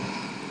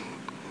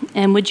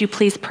And would you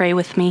please pray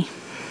with me?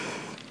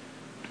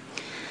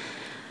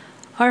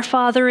 Our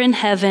Father in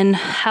heaven,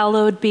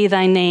 hallowed be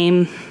thy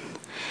name.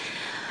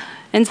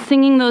 And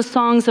singing those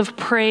songs of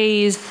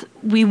praise,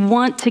 we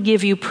want to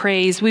give you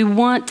praise. We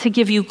want to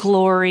give you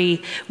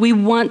glory. We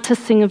want to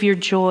sing of your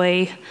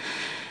joy.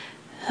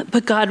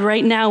 But God,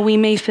 right now we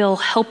may feel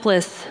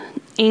helpless,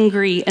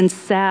 angry, and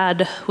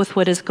sad with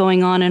what is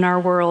going on in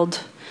our world.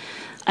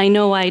 I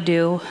know I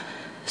do.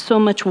 So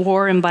much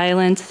war and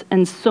violence,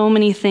 and so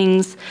many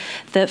things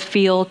that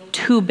feel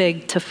too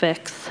big to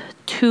fix,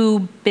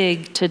 too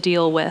big to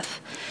deal with.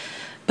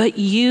 But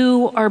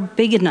you are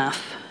big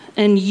enough,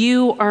 and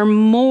you are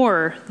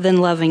more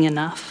than loving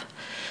enough.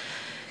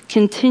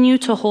 Continue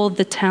to hold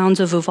the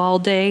towns of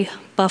Uvalde,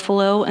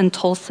 Buffalo, and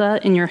Tulsa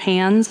in your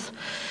hands,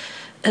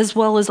 as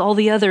well as all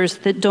the others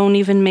that don't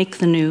even make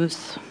the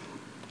news.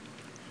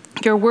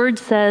 Your word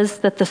says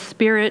that the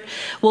Spirit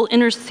will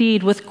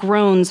intercede with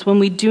groans when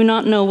we do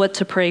not know what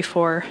to pray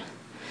for.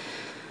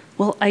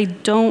 Well, I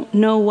don't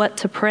know what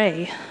to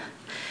pray,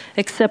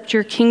 except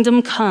your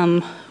kingdom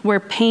come, where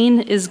pain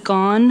is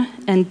gone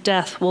and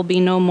death will be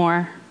no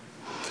more.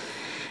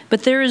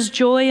 But there is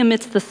joy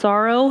amidst the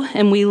sorrow,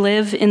 and we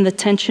live in the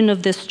tension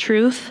of this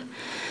truth.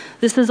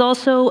 This is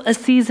also a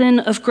season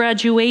of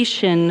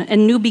graduation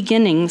and new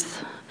beginnings.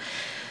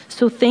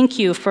 So thank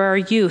you for our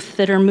youth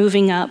that are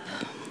moving up,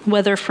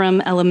 whether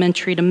from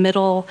elementary to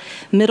middle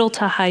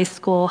to high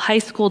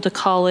school to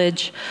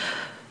college,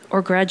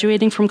 or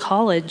graduating from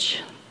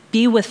college.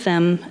 Be with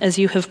them as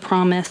you have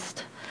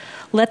promised.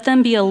 Let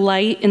them be a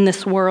light in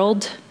this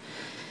world,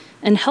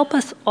 and help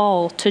us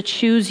all to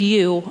choose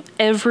you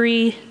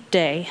every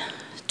day,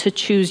 to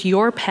choose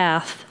your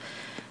path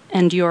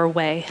and your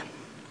way.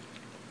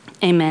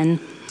 Amen.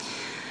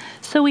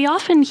 So we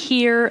often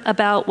hear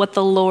about what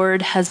the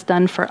Lord has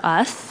done for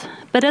us,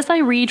 but as I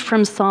read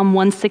from Psalm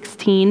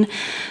 116,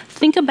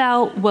 think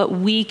about what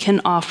we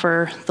can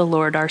offer the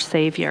Lord our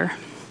Savior.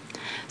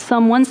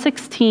 Psalm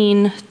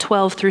 116,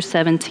 12 through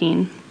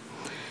 17.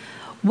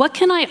 What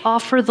can I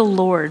offer the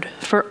Lord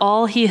for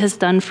all he has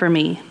done for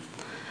me?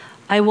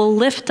 I will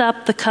lift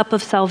up the cup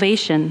of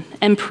salvation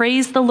and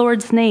praise the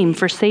Lord's name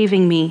for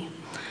saving me.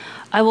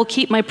 I will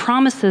keep my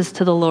promises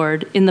to the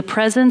Lord in the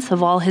presence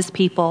of all his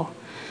people.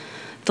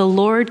 The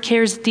Lord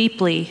cares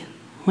deeply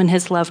when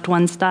his loved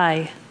ones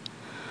die.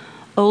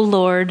 O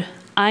Lord,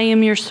 I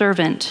am your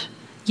servant.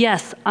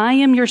 Yes, I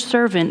am your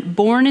servant,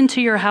 born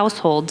into your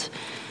household.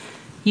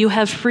 You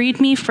have freed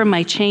me from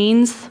my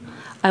chains.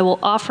 I will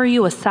offer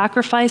you a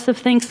sacrifice of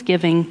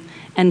thanksgiving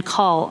and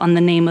call on the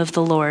name of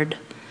the Lord.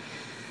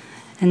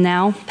 And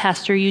now,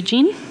 Pastor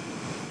Eugene.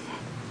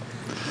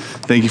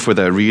 Thank you for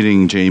that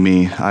reading,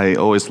 Jamie. I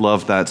always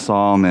love that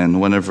psalm,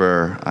 and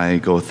whenever I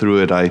go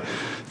through it, I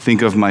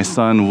think of my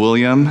son,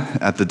 William,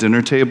 at the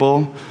dinner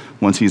table.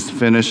 Once he's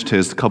finished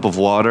his cup of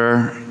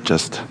water,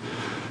 just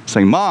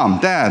saying, Mom,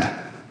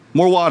 Dad,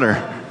 more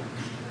water.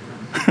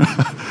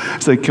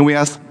 It's like, can we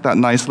ask that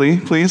nicely,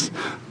 please?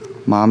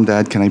 Mom,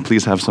 Dad, can I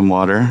please have some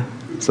water?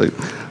 It's like,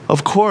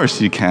 of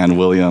course you can,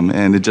 William.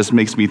 And it just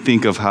makes me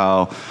think of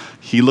how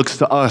he looks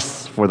to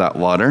us for that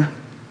water.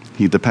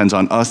 He depends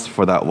on us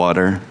for that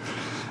water.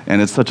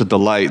 And it's such a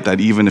delight that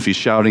even if he's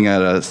shouting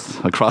at us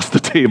across the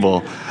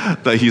table,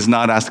 that he's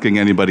not asking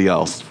anybody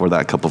else for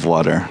that cup of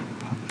water.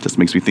 It just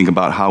makes me think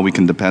about how we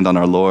can depend on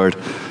our Lord.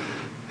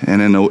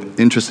 And in an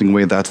interesting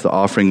way, that's the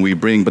offering we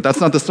bring. But that's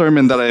not the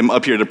sermon that I'm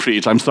up here to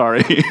preach. I'm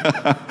sorry.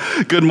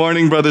 Good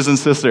morning, brothers and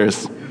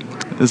sisters.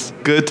 It's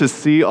good to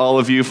see all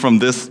of you from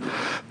this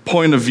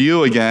point of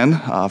view again.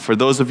 For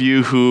those of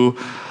you who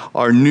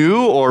are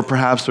new or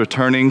perhaps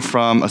returning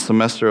from a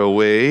semester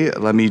away,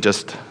 let me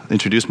just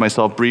introduce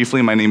myself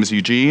briefly. My name is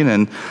Eugene,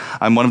 and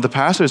I'm one of the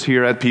pastors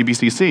here at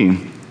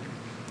PBCC.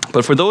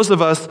 But for those of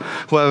us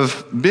who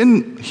have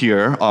been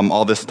here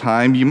all this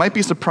time, you might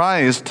be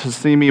surprised to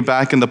see me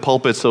back in the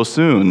pulpit so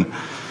soon.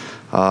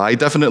 I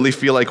definitely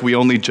feel like we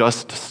only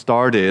just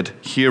started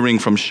hearing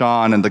from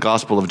Sean and the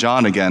Gospel of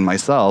John again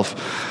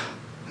myself.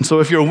 And so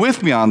if you're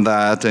with me on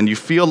that and you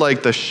feel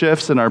like the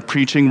shifts in our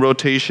preaching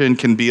rotation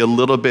can be a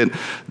little bit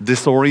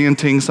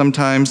disorienting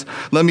sometimes,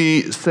 let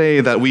me say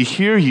that we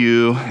hear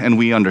you and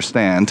we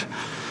understand.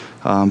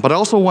 But I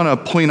also want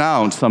to point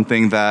out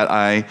something that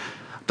I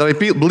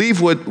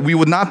believe we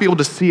would not be able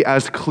to see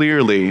as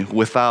clearly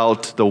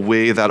without the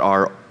way that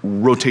our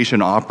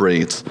rotation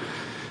operates.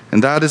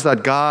 And that is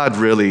that God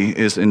really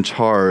is in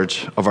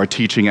charge of our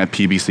teaching at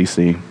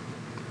PBCC.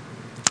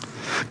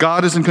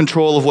 God is in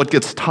control of what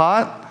gets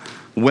taught,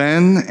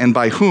 when, and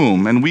by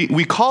whom. And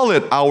we call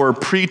it our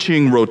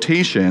preaching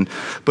rotation,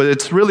 but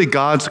it's really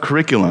God's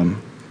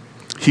curriculum.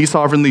 He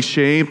sovereignly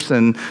shapes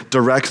and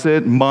directs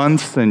it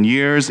months and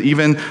years,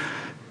 even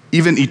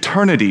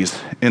eternities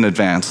in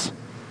advance,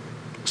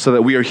 so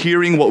that we are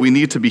hearing what we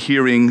need to be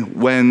hearing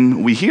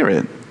when we hear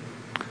it.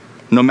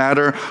 No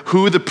matter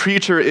who the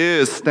preacher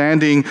is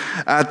standing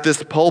at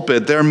this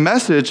pulpit, their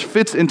message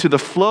fits into the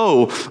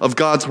flow of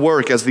God's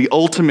work as the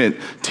ultimate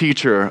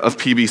teacher of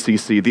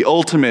PBCC, the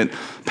ultimate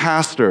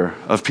pastor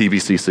of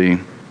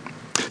PBCC.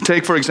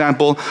 Take, for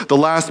example, the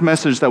last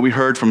message that we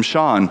heard from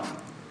Sean.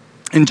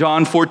 In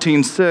John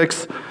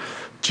 14:6,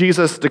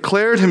 Jesus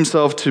declared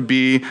himself to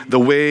be the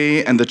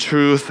way and the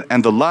truth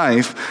and the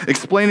life,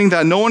 explaining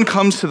that no one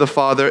comes to the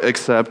Father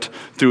except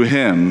through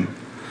him.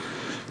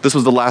 This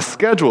was the last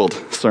scheduled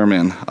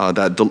sermon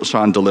that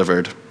Sean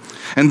delivered.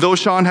 And though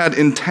Sean had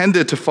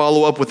intended to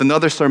follow up with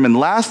another sermon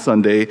last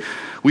Sunday,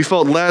 we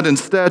felt led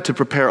instead to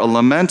prepare a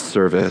lament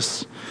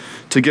service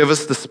to give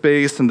us the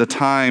space and the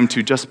time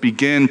to just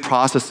begin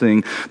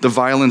processing the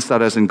violence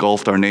that has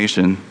engulfed our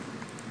nation.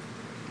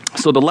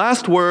 So the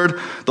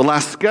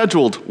last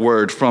scheduled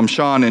word from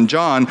Sean and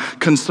John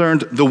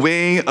concerned the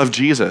way of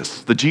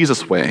Jesus, the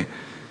Jesus way.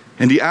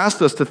 And he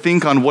asked us to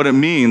think on what it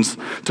means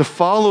to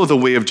follow the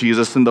way of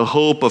Jesus in the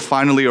hope of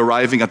finally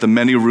arriving at the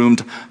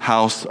many-roomed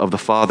house of the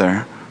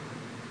Father.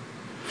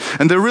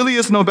 And there really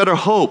is no better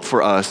hope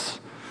for us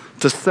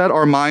to set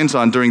our minds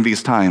on during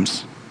these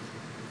times.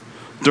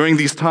 During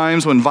these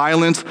times when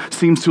violence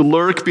seems to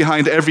lurk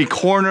behind every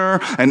corner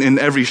and in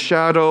every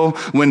shadow,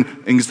 when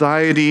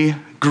anxiety,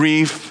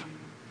 grief,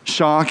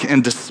 shock,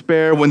 and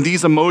despair, when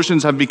these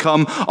emotions have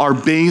become our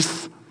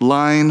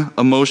baseline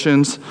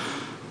emotions,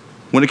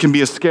 when it can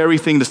be a scary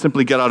thing to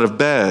simply get out of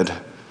bed,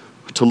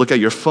 to look at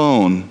your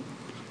phone,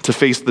 to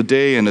face the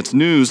day and its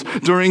news,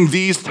 during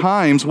these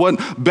times, what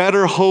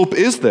better hope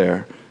is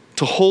there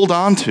to hold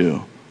on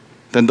to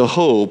than the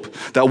hope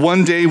that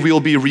one day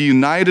we'll be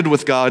reunited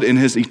with God in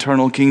his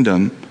eternal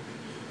kingdom,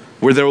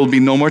 where there will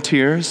be no more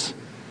tears,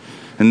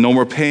 and no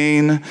more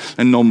pain,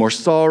 and no more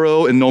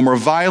sorrow, and no more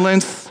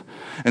violence,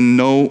 and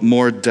no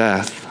more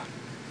death.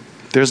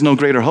 There's no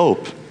greater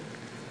hope.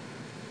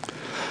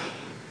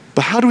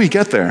 But how do we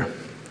get there?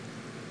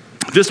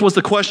 This was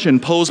the question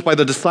posed by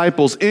the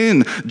disciples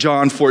in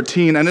John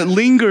 14, and it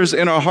lingers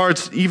in our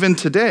hearts even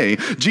today.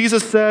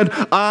 Jesus said,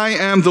 "I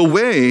am the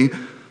way,"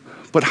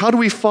 but how do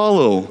we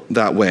follow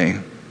that way?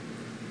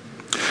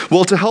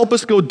 Well, to help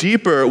us go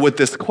deeper with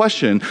this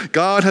question,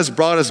 God has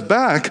brought us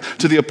back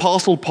to the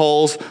Apostle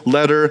Paul's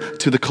letter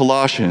to the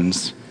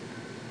Colossians.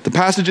 The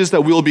passages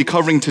that we'll be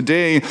covering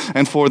today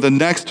and for the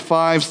next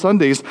 5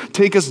 Sundays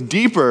take us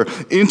deeper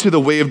into the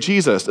way of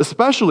Jesus,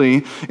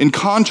 especially in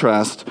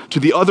contrast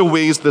to the other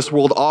ways this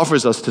world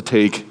offers us to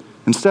take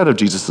instead of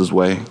Jesus'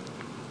 way.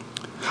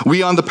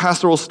 We on the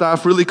pastoral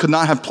staff really could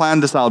not have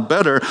planned this out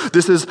better.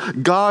 This is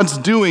God's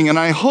doing, and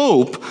I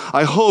hope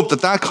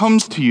that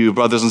comes to you,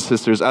 brothers and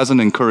sisters, as an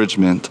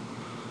encouragement.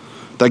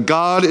 That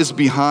God is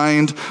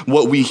behind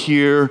what we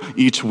hear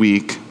each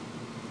week.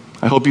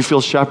 I hope you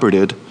feel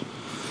shepherded.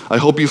 I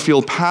hope you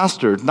feel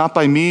pastored, not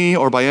by me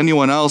or by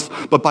anyone else,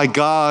 but by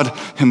God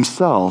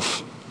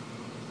himself.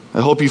 I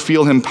hope you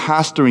feel him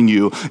pastoring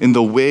you in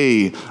the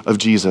way of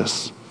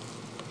Jesus.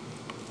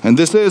 And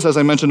this is, as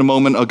I mentioned a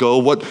moment ago,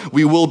 what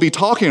we will be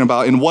talking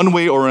about in one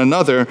way or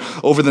another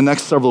over the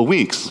next several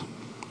weeks.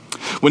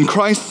 When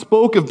Christ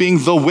spoke of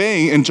being the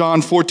way in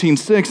John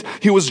 14:6,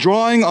 he was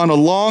drawing on a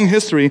long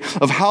history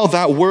of how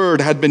that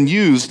word had been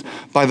used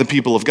by the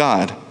people of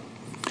God.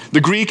 The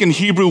Greek and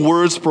Hebrew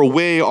words for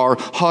way are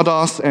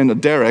hodos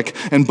and derek,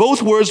 and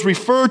both words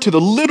refer to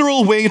the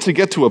literal way to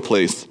get to a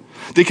place.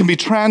 They can be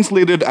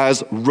translated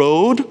as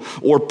road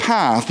or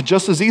path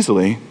just as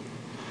easily.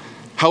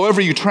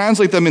 However you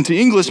translate them into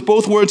English,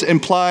 both words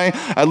imply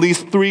at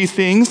least 3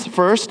 things.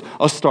 First,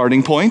 a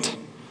starting point.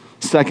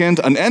 Second,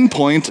 an end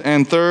point.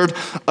 And third,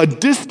 a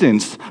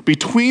distance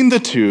between the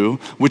two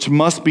which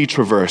must be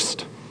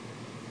traversed.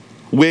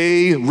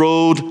 Way,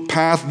 road,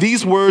 path,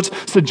 these words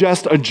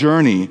suggest a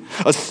journey,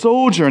 a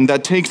sojourn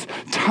that takes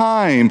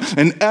time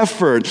and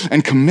effort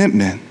and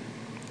commitment.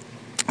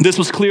 This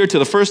was clear to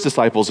the first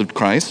disciples of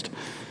Christ.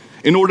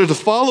 In order to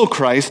follow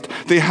Christ,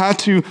 they had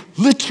to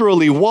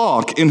literally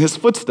walk in his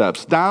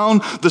footsteps, down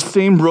the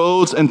same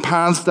roads and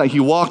paths that he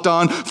walked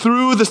on,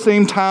 through the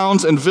same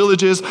towns and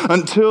villages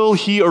until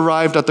he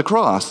arrived at the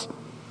cross.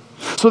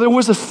 So there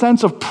was a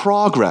sense of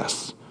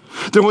progress.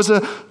 There was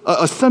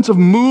a sense of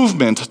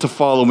movement to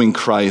following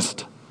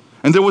Christ.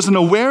 And there was an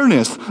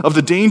awareness of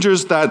the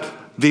dangers that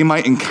they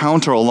might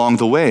encounter along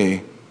the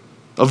way.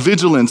 A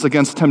vigilance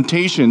against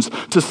temptations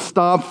to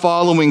stop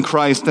following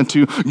Christ and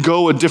to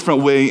go a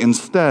different way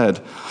instead.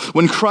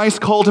 When Christ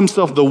called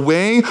himself the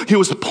way, he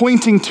was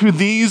pointing to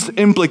these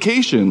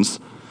implications,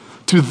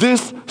 to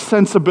this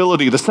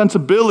sensibility, the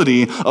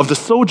sensibility of the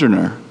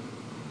sojourner.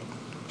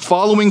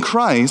 Following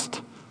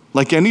Christ,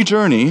 like any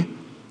journey,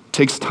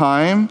 takes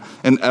time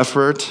and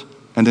effort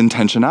and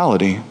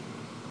intentionality.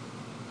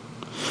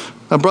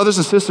 Now, brothers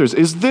and sisters,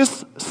 is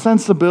this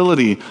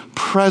sensibility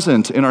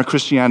present in our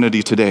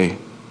Christianity today?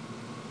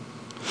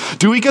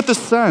 Do we get the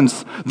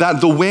sense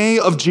that the way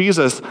of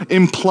Jesus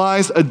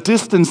implies a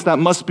distance that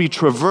must be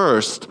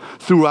traversed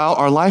throughout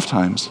our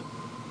lifetimes?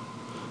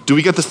 Do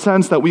we get the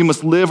sense that we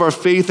must live our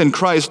faith in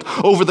Christ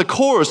over the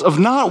course of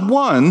not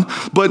one,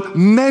 but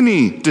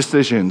many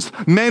decisions,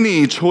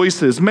 many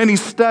choices, many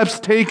steps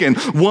taken,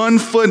 one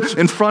foot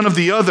in front of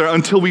the other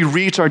until we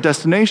reach our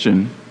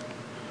destination?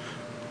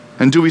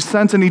 And do we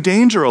sense any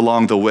danger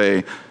along the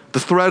way, the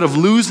threat of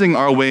losing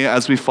our way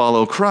as we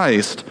follow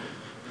Christ?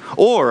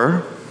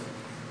 Or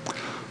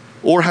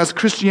Or has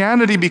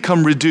Christianity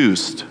become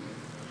reduced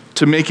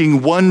to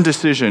making one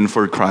decision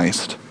for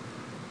Christ,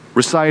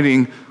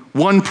 reciting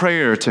one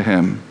prayer to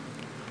him?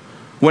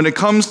 When it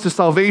comes to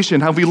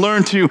salvation, have we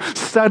learned to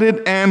set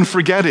it and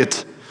forget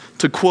it,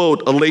 to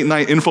quote a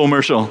late-night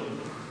infomercial?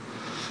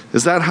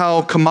 Is that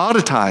how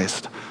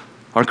commoditized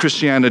our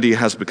Christianity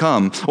has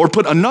become? Or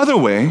put another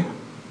way,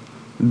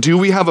 do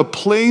we have a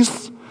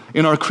place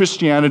in our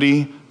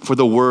Christianity for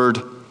the word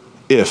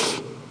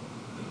if?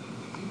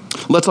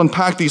 Let's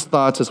unpack these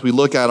thoughts as we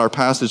look at our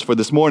passage for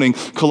this morning,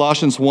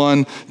 Colossians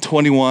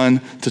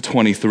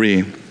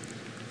 1:21-23.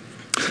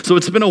 So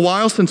it's been a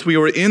while since we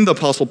were in the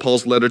Apostle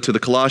Paul's letter to the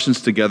Colossians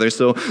together,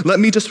 so let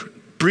me just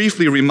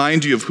briefly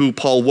remind you of who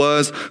Paul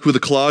was, who the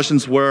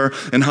Colossians were,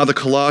 and how the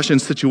Colossian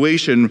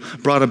situation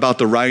brought about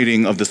the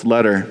writing of this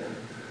letter.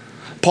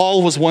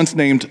 Paul was once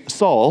named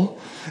Saul,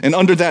 and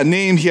under that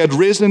name he had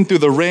risen through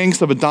the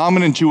ranks of a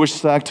dominant Jewish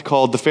sect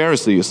called the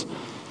Pharisees.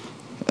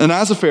 And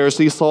as a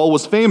Pharisee, Saul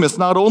was famous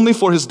not only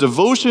for his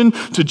devotion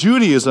to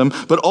Judaism,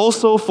 but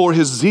also for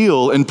his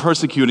zeal in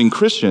persecuting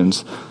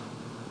Christians.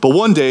 But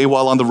one day,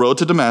 while on the road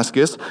to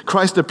Damascus,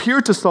 Christ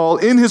appeared to Saul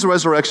in his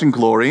resurrection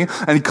glory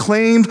and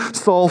claimed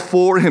Saul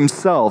for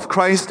himself.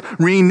 Christ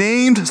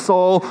renamed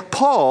Saul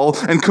Paul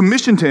and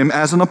commissioned him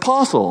as an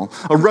apostle,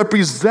 a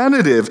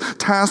representative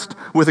tasked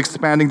with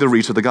expanding the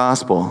reach of the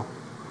gospel.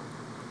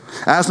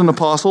 As an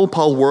apostle,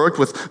 Paul worked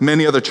with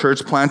many other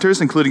church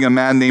planters, including a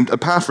man named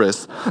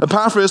Epaphras.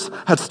 Epaphras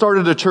had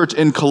started a church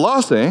in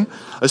Colossae,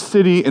 a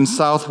city in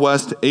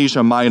southwest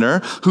Asia Minor,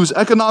 whose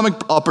economic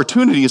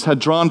opportunities had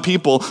drawn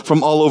people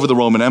from all over the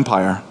Roman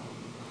Empire.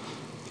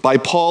 By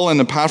Paul and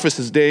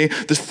Epaphras' day,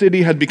 the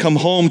city had become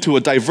home to a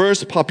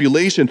diverse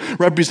population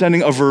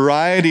representing a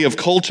variety of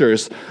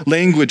cultures,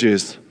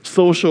 languages,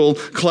 social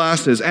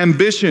classes,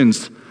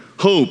 ambitions,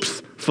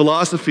 hopes,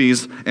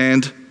 philosophies,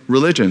 and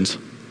religions.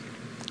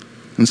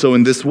 And so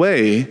in this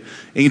way,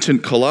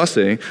 ancient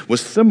Colossae was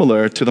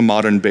similar to the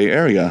modern Bay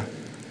Area.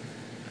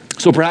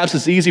 So perhaps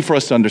it's easy for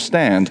us to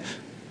understand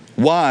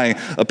why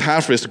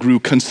Epaphras grew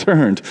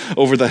concerned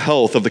over the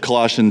health of the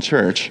Colossian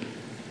church.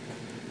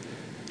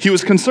 He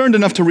was concerned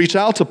enough to reach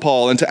out to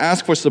Paul and to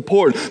ask for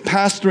support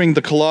pastoring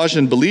the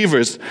Colossian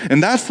believers,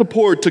 and that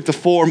support took the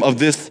form of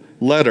this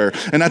letter.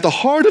 And at the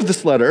heart of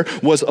this letter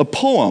was a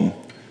poem,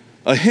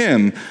 a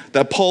hymn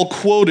that Paul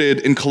quoted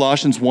in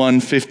Colossians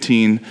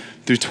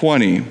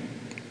 1:15-20.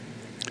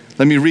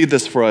 Let me read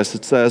this for us.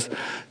 It says,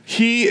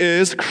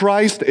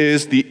 Christ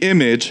is the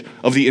image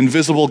of the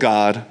invisible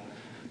God,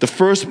 the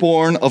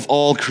firstborn of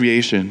all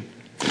creation.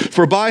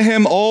 For by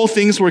him all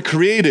things were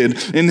created,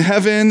 in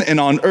heaven and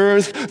on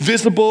earth,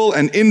 visible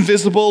and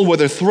invisible,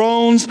 whether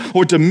thrones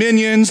or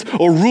dominions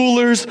or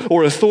rulers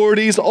or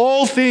authorities,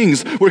 all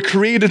things were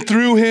created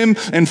through him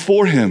and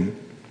for him.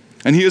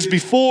 And he is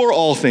before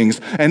all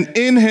things, and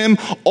in him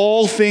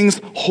all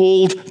things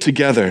hold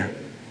together.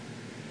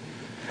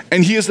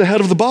 And he is the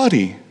head of the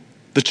body,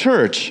 the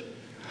church.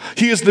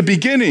 He is the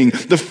beginning,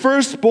 the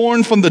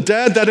firstborn from the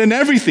dead, that in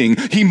everything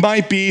he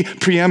might be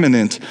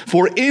preeminent.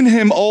 For in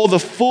him all the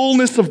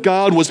fullness of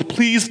God was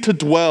pleased to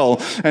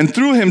dwell, and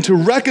through him to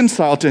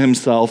reconcile to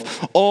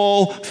himself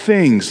all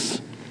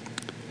things,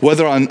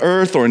 whether on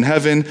earth or in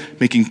heaven,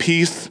 making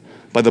peace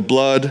by the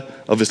blood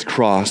of his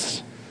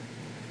cross.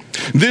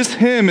 This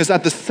hymn is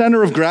at the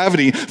center of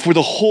gravity for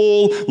the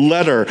whole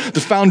letter, the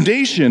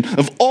foundation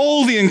of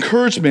all the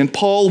encouragement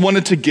Paul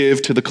wanted to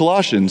give to the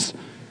Colossians.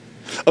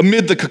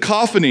 Amid the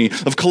cacophony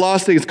of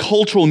Colossae's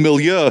cultural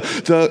milieu,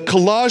 the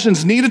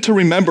Colossians needed to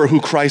remember who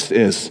Christ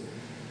is.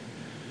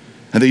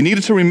 And they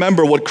needed to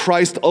remember what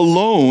Christ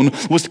alone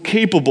was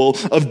capable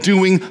of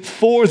doing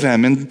for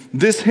them. And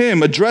this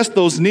hymn addressed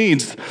those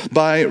needs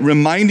by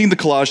reminding the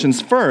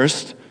Colossians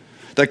first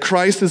that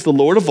Christ is the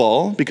Lord of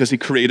all because he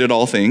created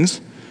all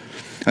things.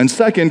 And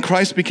second,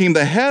 Christ became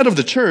the head of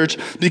the church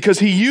because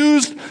he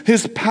used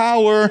his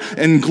power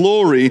and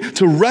glory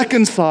to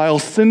reconcile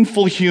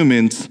sinful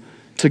humans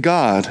to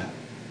God.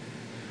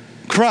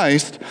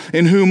 Christ,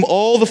 in whom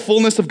all the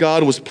fullness of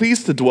God was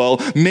pleased to dwell,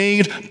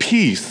 made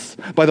peace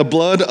by the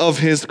blood of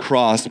his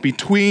cross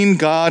between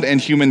God and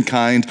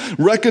humankind,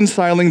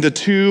 reconciling the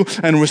two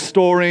and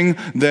restoring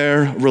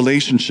their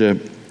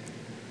relationship.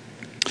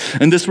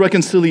 And this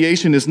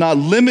reconciliation is not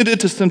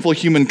limited to sinful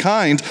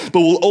humankind,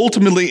 but will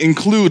ultimately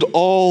include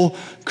all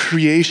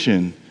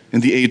creation in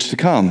the age to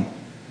come.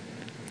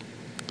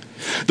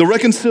 The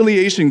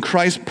reconciliation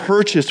Christ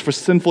purchased for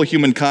sinful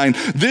humankind,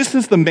 this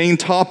is the main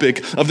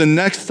topic of the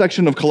next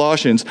section of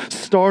Colossians,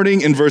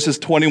 starting in verses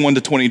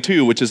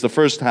 21-22, which is the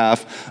first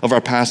half of our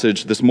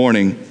passage this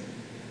morning.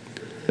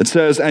 It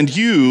says, "And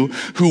you,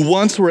 who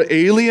once were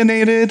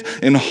alienated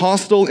and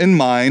hostile in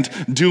mind,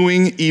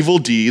 doing evil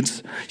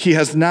deeds, he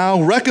has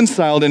now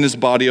reconciled in his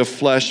body of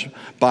flesh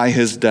by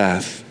his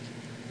death."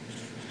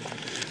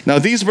 Now,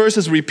 these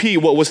verses repeat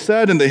what was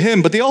said in the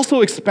hymn, but they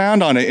also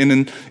expand on it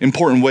in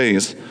important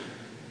ways.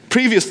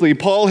 Previously,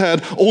 Paul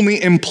had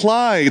only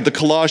implied the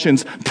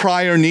Colossians'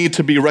 prior need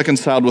to be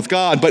reconciled with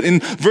God, but in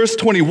verse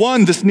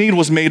 21, this need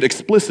was made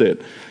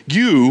explicit.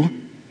 You,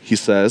 he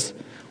says,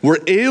 were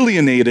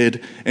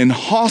alienated and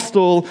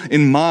hostile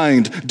in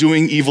mind,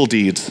 doing evil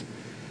deeds.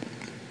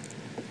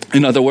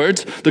 In other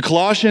words, the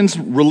Colossians'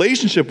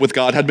 relationship with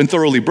God had been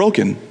thoroughly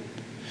broken.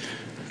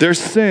 Their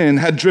sin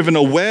had driven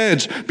a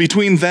wedge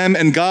between them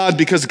and God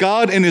because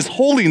God in his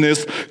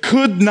holiness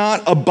could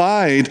not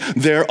abide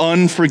their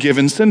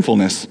unforgiven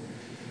sinfulness.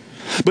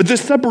 But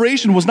this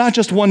separation was not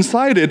just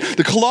one-sided.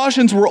 The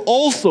Colossians were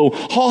also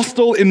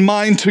hostile in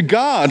mind to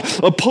God,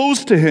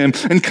 opposed to him,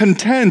 and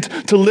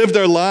content to live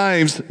their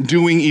lives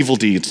doing evil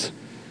deeds.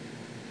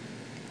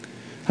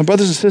 And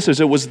brothers and sisters,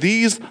 it was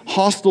these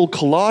hostile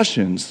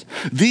Colossians,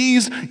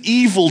 these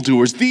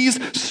evildoers, these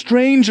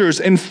strangers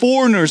and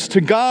foreigners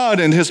to God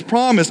and his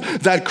promise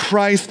that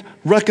Christ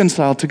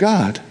reconciled to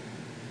God.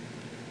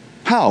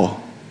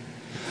 How?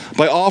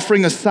 By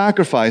offering a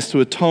sacrifice to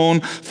atone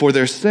for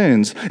their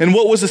sins. And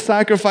what was the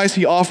sacrifice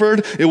he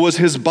offered? It was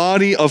his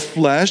body of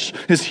flesh,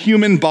 his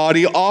human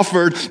body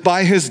offered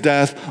by his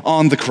death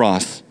on the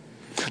cross.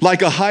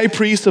 Like a high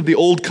priest of the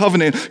old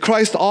covenant,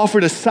 Christ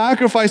offered a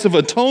sacrifice of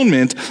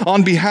atonement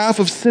on behalf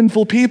of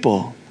sinful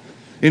people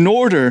in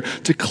order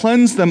to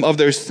cleanse them of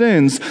their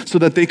sins so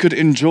that they could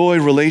enjoy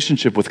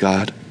relationship with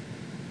God.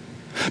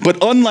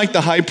 But unlike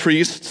the high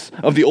priests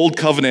of the old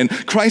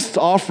covenant, Christ's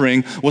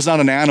offering was not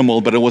an animal,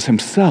 but it was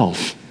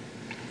himself.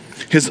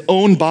 His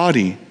own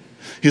body,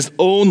 his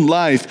own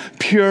life,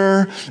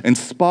 pure and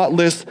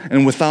spotless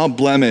and without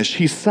blemish.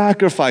 He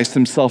sacrificed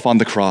himself on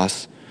the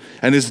cross,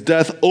 and his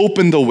death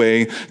opened the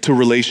way to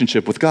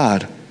relationship with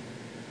God.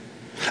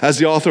 As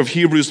the author of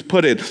Hebrews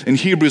put it in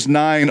Hebrews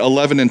 9,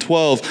 11, and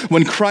 12,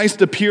 when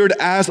Christ appeared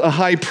as a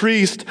high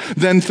priest,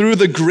 then through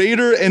the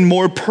greater and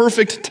more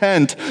perfect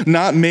tent,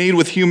 not made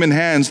with human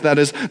hands, that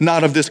is,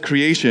 not of this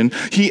creation,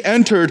 he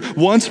entered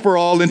once for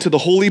all into the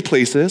holy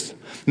places,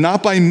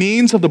 not by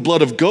means of the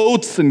blood of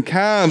goats and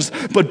calves,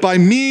 but by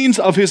means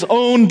of his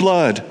own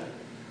blood,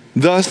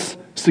 thus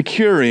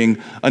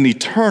securing an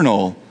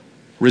eternal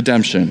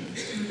redemption.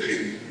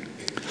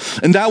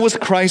 And that was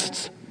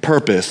Christ's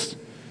purpose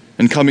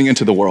in coming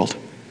into the world,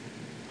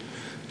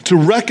 to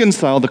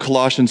reconcile the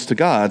Colossians to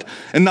God.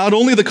 And not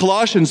only the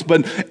Colossians,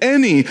 but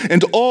any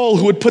and all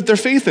who would put their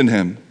faith in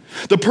him.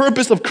 The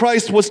purpose of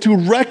Christ was to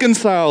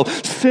reconcile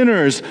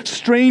sinners,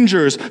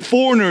 strangers,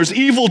 foreigners,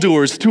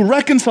 evildoers, to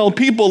reconcile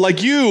people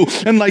like you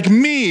and like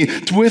me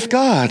with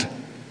God.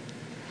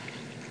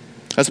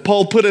 As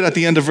Paul put it at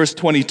the end of verse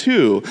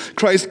 22,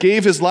 Christ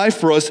gave his life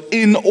for us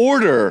in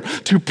order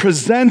to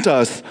present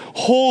us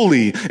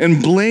holy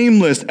and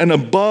blameless and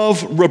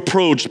above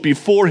reproach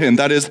before him,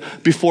 that is,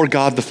 before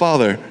God the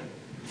Father.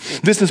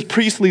 This is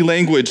priestly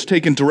language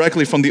taken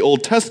directly from the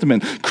Old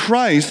Testament.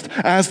 Christ,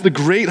 as the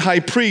great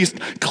high priest,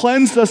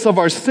 cleansed us of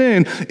our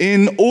sin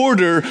in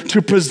order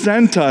to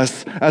present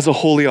us as a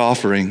holy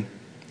offering.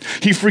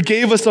 He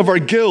forgave us of our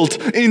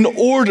guilt in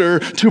order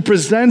to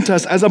present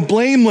us as a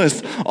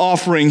blameless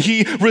offering.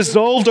 He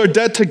resolved our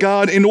debt to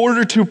God in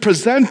order to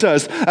present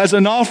us as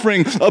an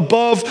offering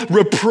above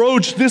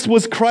reproach. This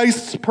was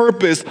Christ's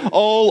purpose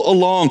all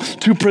along,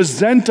 to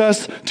present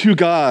us to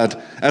God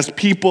as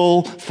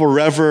people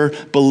forever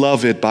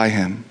beloved by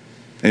him.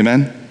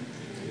 Amen?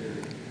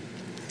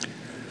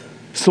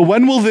 So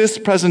when will this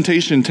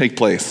presentation take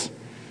place?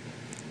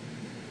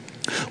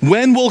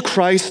 When will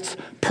Christ's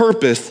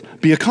purpose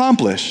be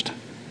accomplished?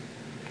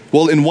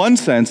 Well, in one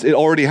sense, it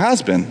already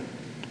has been.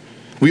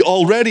 We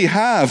already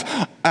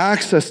have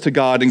access to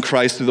God in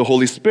Christ through the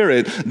Holy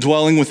Spirit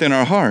dwelling within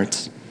our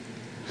hearts.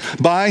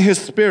 By his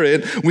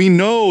Spirit, we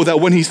know that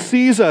when he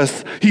sees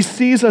us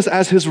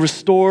as his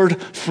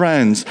restored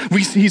friends.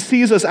 He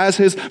sees us as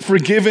his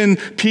forgiven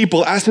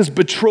people, as his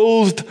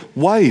betrothed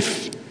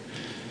wife.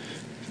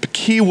 The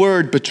key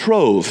word,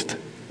 betrothed.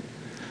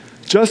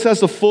 Just as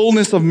the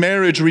fullness of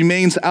marriage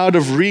remains out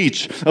of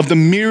reach of the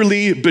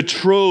merely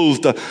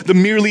betrothed, the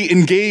merely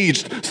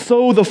engaged,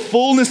 so the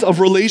fullness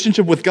of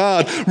relationship with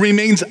God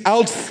remains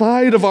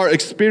outside of our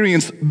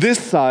experience this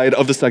side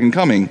of the second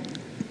coming.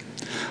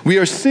 We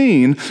are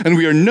seen and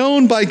we are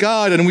known by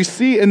God and we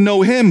see and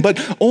know him,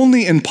 but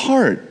only in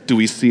part do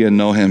we see and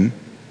know him.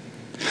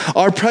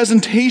 Our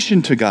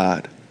presentation to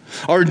God,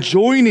 our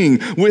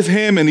joining with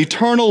him in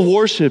eternal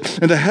worship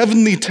in the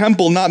heavenly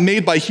temple not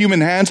made by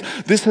human hands,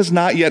 this has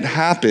not yet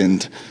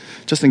happened,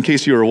 just in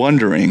case you were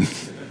wondering.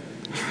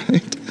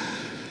 Right?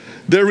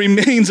 There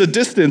remains a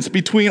distance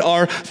between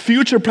our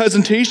future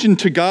presentation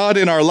to God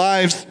in our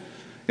lives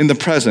in the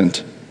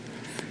present.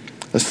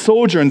 A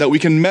sojourn that we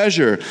can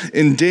measure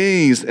in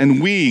days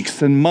and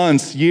weeks and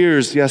months,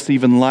 years, yes,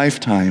 even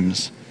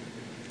lifetimes.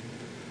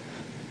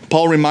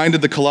 Paul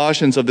reminded the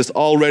Colossians of this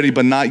already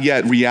but not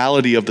yet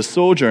reality of the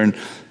sojourn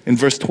in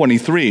verse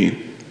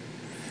 23.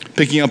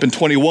 Picking up in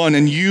 21,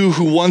 and you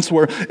who once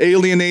were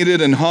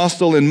alienated and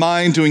hostile in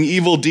mind, doing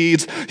evil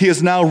deeds, he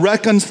is now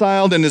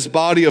reconciled in his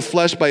body of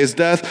flesh by his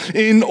death,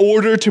 in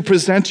order to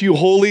present you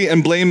holy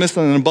and blameless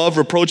and above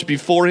reproach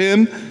before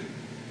him,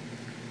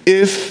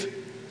 if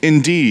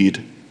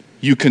indeed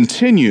you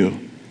continue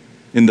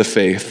in the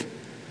faith,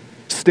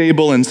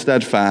 stable and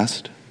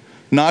steadfast,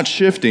 not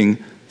shifting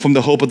from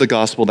the hope of the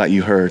gospel that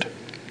you heard.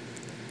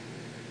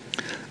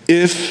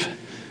 if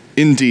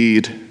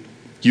indeed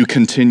you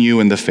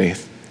continue in the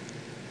faith.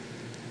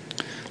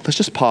 Let's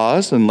just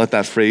pause and let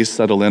that phrase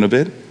settle in a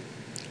bit.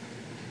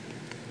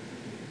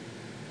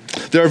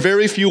 There are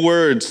very few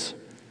words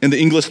in the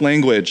English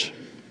language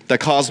that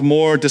cause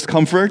more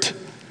discomfort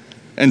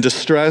and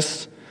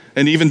distress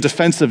and even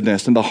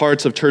defensiveness in the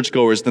hearts of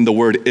churchgoers than the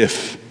word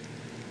if,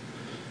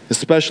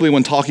 especially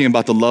when talking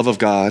about the love of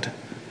God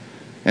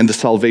and the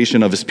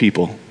salvation of his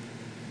people.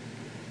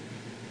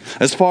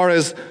 As far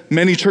as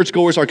many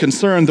churchgoers are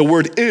concerned, the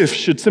word if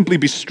should simply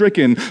be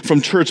stricken from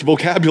church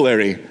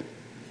vocabulary,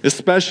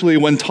 especially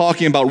when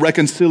talking about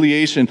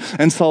reconciliation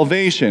and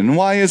salvation.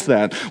 Why is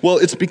that? Well,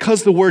 it's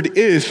because the word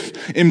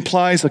if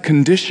implies a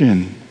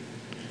condition.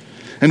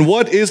 And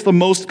what is the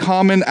most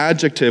common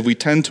adjective we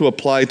tend to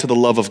apply to the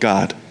love of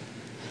God?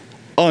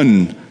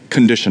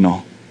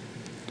 Unconditional.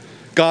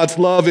 God's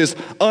love is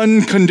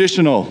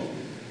unconditional.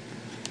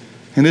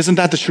 And isn't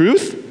that the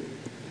truth?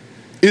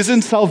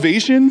 Isn't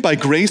salvation by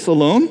grace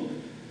alone?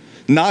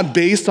 Not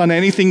based on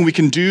anything we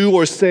can do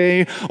or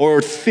say or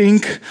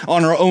think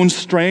on our own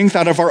strength,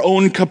 out of our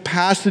own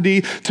capacity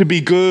to be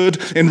good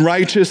and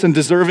righteous and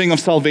deserving of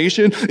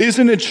salvation?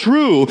 Isn't it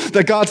true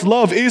that God's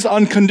love is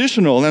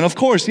unconditional? And of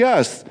course,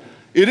 yes,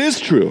 it is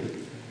true.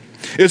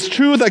 It's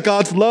true that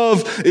God's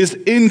love is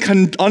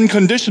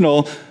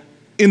unconditional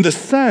in the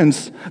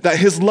sense that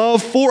his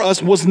love for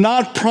us was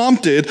not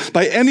prompted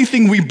by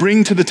anything we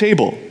bring to the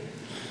table.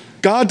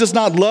 God does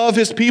not love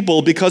his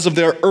people because of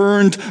their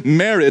earned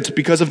merit,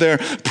 because of their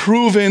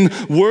proven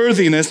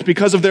worthiness,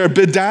 because of their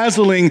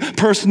bedazzling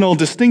personal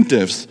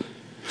distinctives.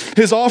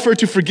 His offer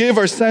to forgive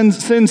our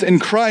sins in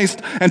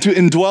Christ and to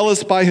indwell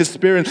us by his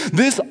Spirit,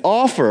 this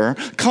offer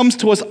comes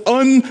to us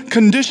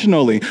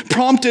unconditionally,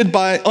 unprompted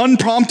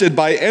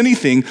by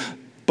anything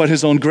but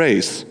his own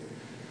grace,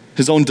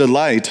 his own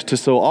delight to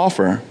so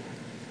offer.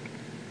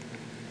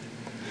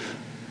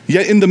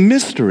 Yet in the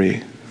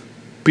mystery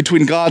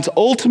between God's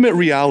ultimate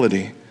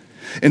reality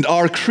and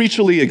our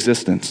creaturely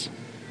existence,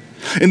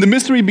 in the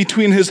mystery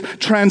between his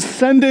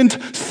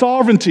transcendent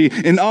sovereignty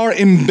and our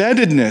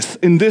embeddedness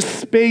in this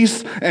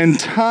space and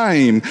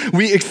time,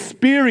 we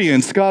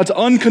experience God's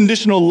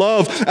unconditional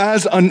love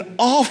as an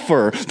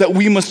offer that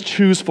we must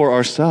choose for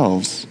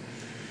ourselves.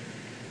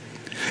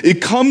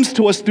 It comes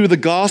to us through the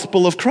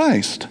gospel of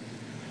Christ,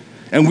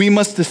 and we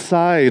must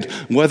decide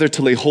whether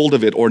to lay hold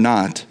of it or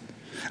not.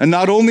 And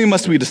not only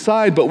must we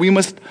decide, but we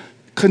must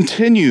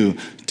continue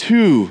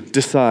to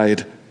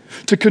decide,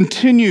 to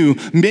continue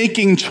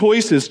making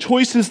choices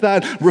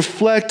that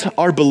reflect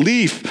our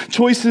belief,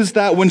 choices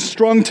that when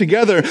strung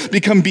together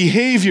become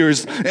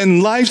behaviors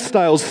and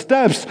lifestyle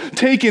steps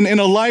taken in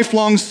a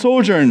lifelong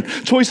sojourn,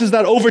 choices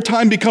that over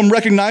time become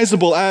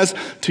recognizable as,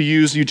 to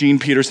use Eugene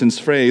Peterson's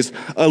phrase,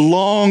 a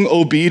long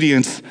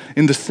obedience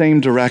in the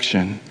same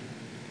direction.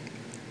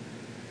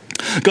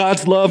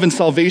 God's love and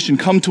salvation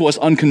come to us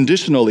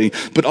unconditionally,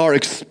 but our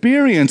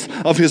experience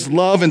of his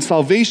love and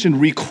salvation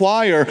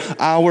require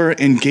our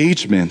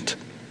engagement.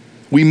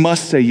 We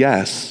must say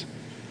yes,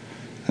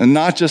 and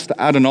not just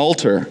at an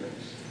altar,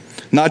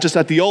 not just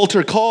at the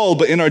altar call,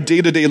 but in our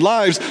day-to-day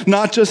lives,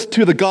 not just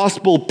to the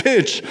gospel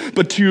pitch,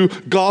 but to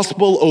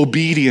gospel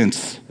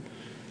obedience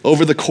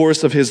over the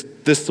course of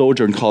this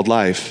sojourn called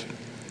life.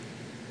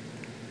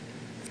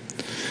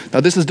 Now,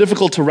 this is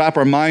difficult to wrap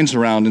our minds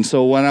around, and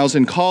so when I was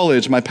in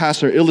college, my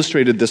pastor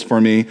illustrated this for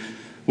me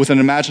with an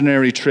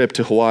imaginary trip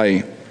to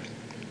Hawaii.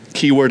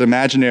 Keyword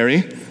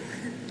imaginary,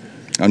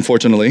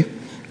 unfortunately.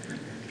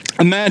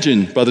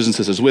 Imagine, brothers and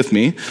sisters, with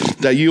me,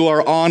 that you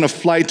are on a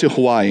flight to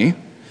Hawaii.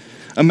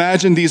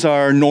 Imagine these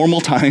are normal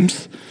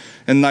times,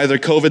 and neither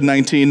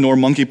COVID-19 nor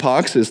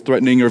monkeypox is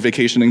threatening your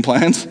vacationing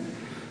plans.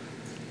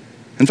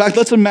 In fact,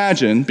 let's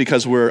imagine,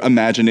 because we're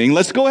imagining,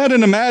 let's go ahead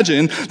and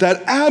imagine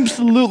that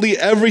absolutely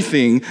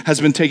everything has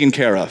been taken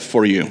care of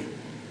for you.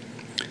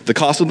 The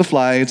cost of the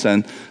flights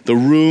and the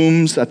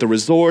rooms at the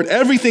resort,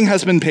 everything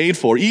has been paid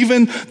for,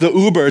 even the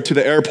Uber to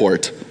the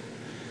airport.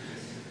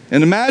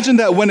 And imagine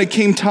that when it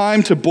came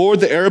time to board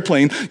the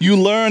airplane, you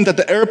learned that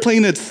the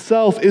airplane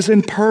itself is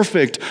in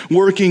perfect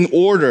working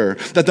order,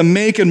 that the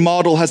make and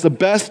model has the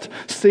best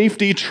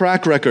safety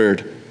track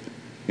record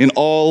in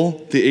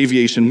all the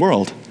aviation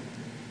world.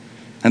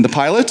 And the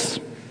pilots?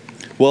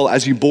 Well,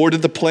 as you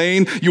boarded the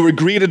plane, you were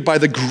greeted by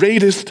the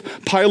greatest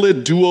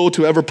pilot duo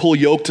to ever pull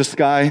yoke to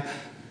sky.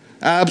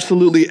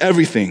 Absolutely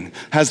everything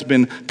has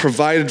been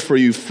provided for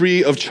you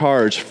free of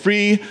charge,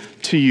 free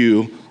to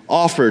you,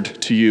 offered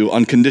to you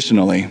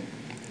unconditionally.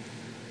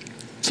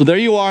 So there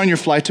you are on your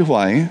flight to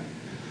Hawaii,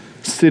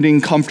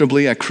 sitting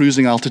comfortably at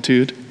cruising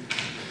altitude.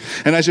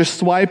 And as you're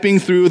swiping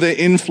through the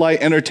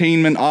in-flight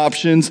entertainment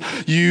options,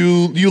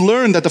 you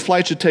learn that the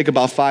flight should take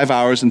about 5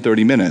 hours and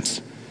 30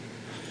 minutes.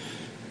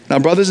 Now,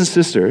 brothers and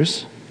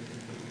sisters,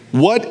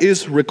 what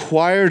is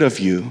required of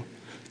you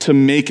to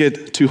make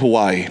it to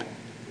Hawaii?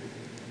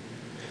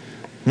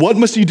 What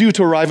must you do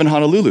to arrive in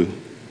Honolulu?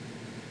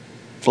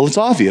 Well, it's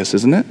obvious,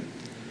 isn't it?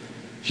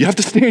 You have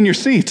to stay in your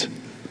seat.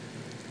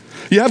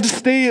 You have to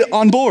stay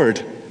on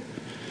board.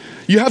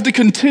 You have to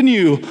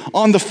continue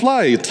on the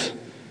flight.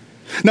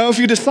 Now, if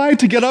you decide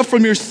to get up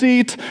from your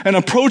seat and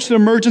approach the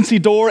emergency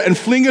door and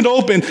fling it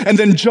open and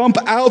then jump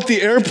out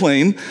the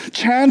airplane,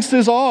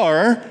 chances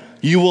are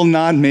you will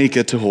not make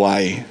it to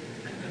Hawaii.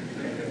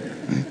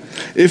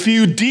 If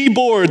you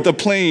deboard the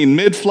plane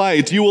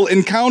mid-flight, you will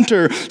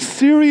encounter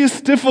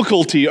serious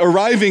difficulty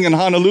arriving in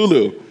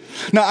Honolulu.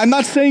 Now, I'm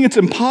not saying it's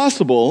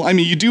impossible. I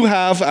mean, you do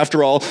have,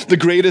 after all, the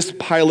greatest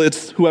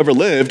pilots who ever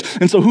lived,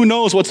 and so who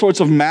knows what sorts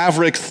of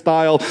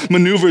Maverick-style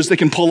maneuvers they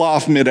can pull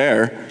off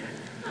midair.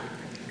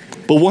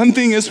 But one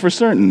thing is for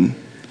certain,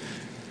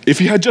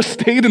 if you had just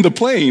stayed in the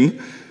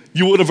plane,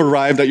 you would have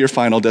arrived at your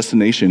final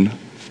destination.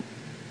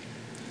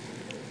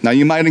 Now,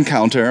 you might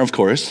encounter, of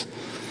course,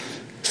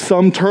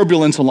 some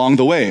turbulence along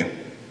the way.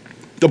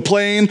 The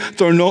plane,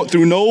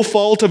 through no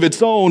fault of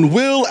its own,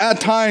 will at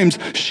times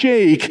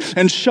shake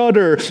and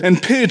shudder and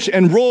pitch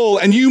and roll,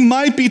 and you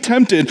might be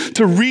tempted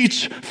to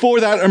reach for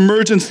that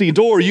emergency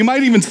door. You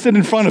might even sit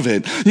in front of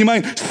it. You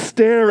might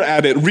stare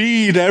at it,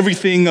 read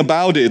everything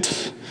about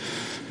it,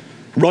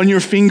 run your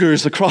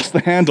fingers across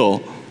the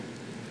handle.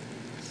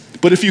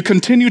 But if you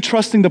continue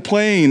trusting the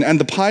plane and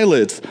the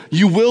pilots,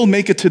 you will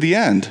make it to the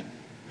end.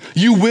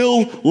 You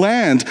will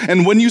land,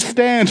 and when you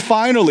stand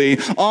finally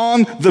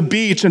on the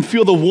beach and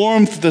feel the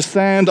warmth of the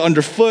sand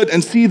underfoot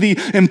and see the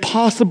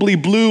impossibly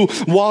blue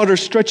water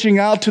stretching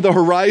out to the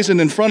horizon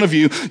in front of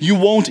you, you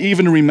won't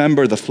even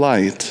remember the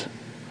flight.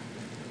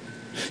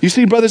 You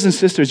see, brothers and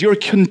sisters, your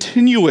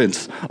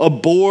continuance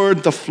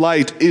aboard the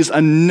flight is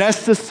a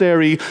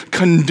necessary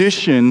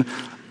condition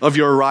of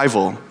your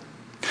arrival.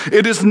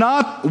 It is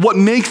not what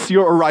makes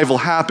your arrival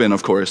happen,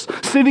 of course.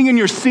 Sitting in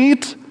your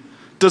seat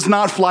does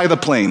not fly the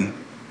plane.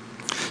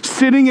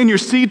 Sitting in your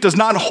seat does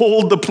not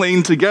hold the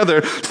plane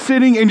together.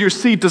 Sitting in your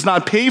seat does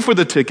not pay for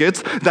the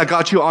tickets that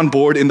got you on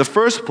board in the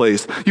first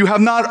place. You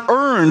have not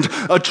earned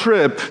a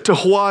trip to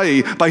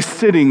Hawaii by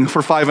sitting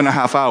for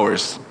 5.5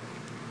 hours.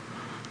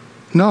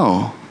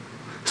 No.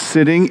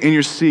 Sitting in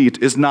your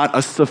seat is not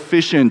a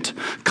sufficient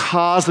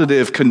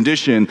causative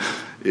condition.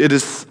 It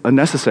is a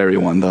necessary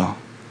one, though.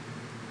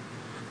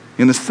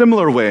 In a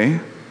similar way,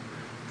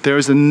 there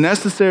is a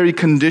necessary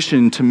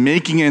condition to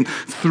making it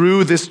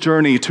through this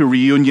journey to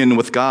reunion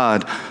with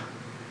God,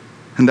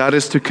 and that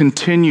is to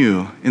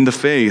continue in the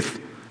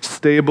faith,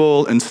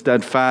 stable and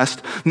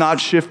steadfast, not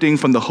shifting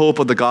from the hope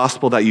of the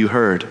gospel that you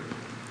heard.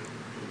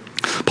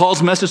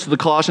 Paul's message to the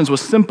Colossians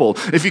was simple.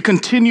 If you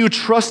continue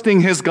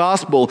trusting his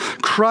gospel,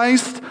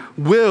 Christ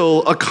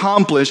will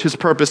accomplish his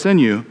purpose in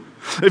you.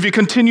 If you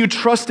continue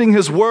trusting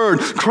his word,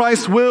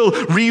 Christ will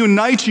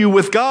reunite you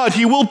with God.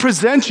 He will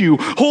present you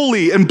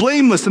holy and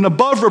blameless and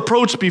above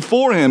reproach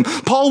before him.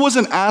 Paul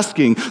wasn't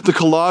asking the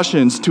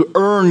Colossians to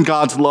earn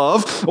God's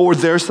love or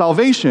their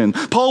salvation.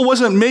 Paul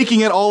wasn't making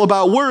it all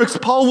about works.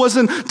 Paul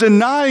wasn't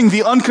denying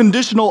the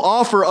unconditional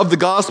offer of the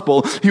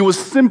gospel. He was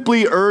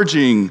simply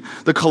urging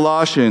the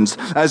Colossians,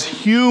 as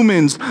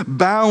humans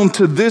bound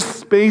to this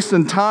space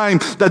and time,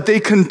 that they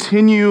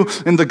continue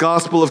in the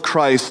gospel of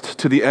Christ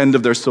to the end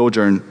of their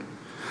sojourn,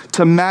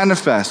 to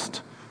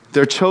manifest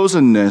their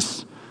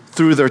chosenness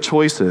through their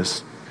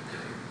choices.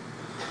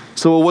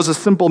 So it was a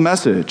simple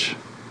message,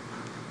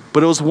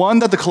 but it was one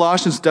that the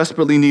Colossians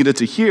desperately needed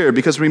to hear,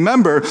 because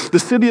remember, the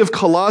city of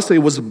Colossae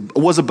was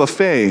a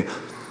buffet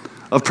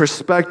of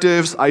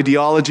perspectives,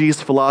 ideologies,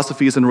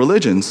 philosophies, and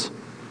religions.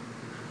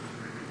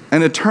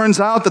 And it turns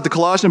out that the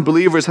Colossian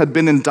believers had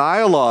been in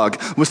dialogue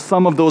with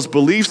some of those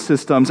belief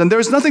systems. And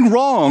there's nothing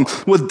wrong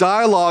with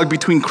dialogue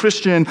between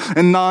Christian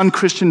and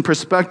non-Christian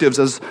perspectives.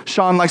 As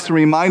Sean likes to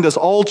remind us,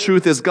 all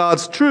truth is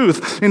God's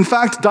truth. In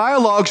fact,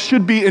 dialogue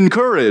should be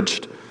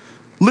encouraged.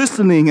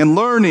 Listening and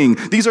learning,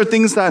 these are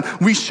things that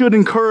we should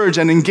encourage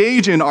and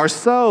engage in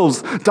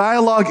ourselves.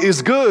 Dialogue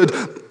is good,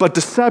 but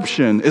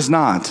deception is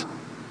not.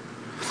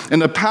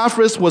 And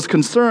Epaphras was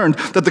concerned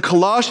that the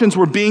Colossians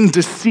were being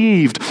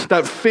deceived,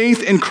 that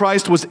faith in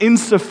Christ was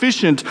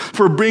insufficient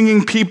for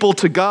bringing people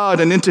to God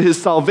and into his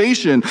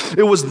salvation.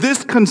 It was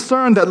this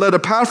concern that led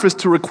Epaphras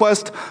to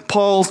request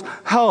Paul's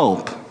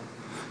help.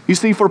 You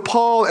see, for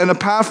Paul and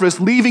Epaphras,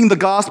 leaving the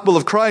gospel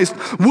of Christ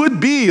would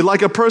be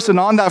like a person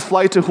on that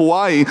flight to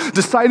Hawaii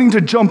deciding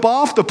to jump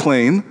off the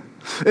plane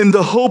in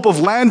the hope of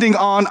landing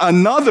on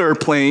another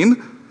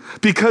plane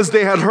because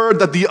they had heard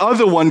that the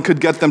other one could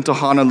get them to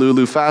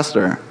Honolulu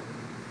faster.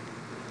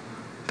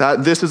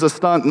 That this is a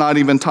stunt not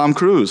even Tom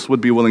Cruise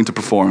would be willing to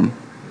perform.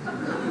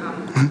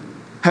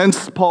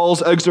 Hence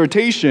Paul's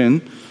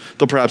exhortation,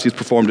 though perhaps he's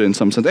performed it in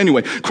some sense.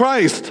 Anyway,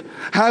 Christ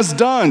has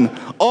done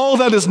all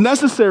that is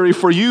necessary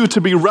for you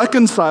to be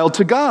reconciled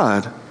to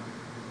God.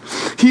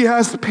 He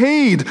has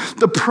paid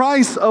the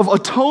price of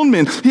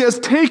atonement. He has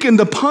taken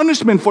the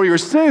punishment for your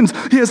sins.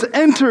 He has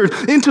entered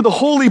into the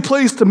holy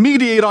place to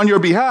mediate on your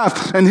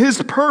behalf. And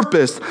his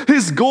purpose,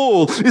 his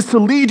goal, is to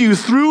lead you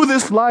through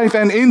this life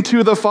and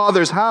into the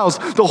Father's house,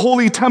 the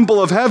holy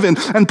temple of heaven,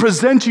 and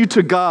present you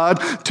to God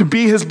to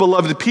be his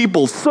beloved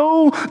people.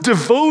 So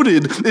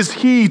devoted is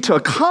he to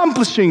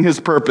accomplishing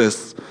his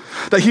purpose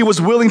that he was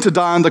willing to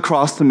die on the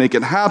cross to make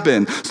it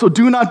happen. So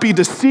do not be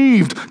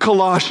deceived,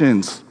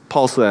 Colossians,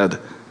 Paul said.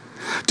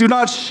 Do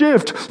not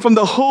shift from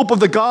the hope of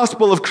the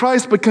gospel of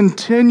Christ, but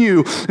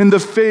continue in the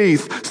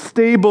faith,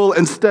 stable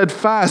and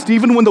steadfast,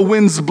 even when the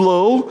winds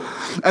blow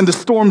and the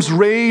storms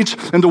rage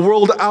and the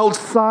world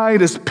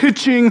outside is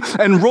pitching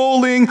and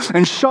rolling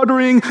and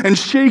shuddering and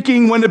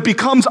shaking, when it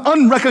becomes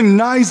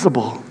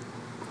unrecognizable.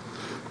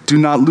 Do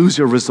not lose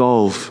your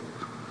resolve,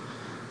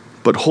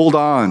 but hold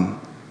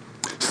on,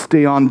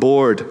 stay on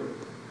board,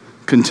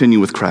 continue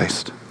with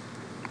Christ.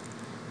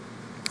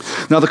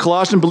 Now, the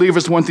Colossian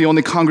believers weren't the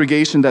only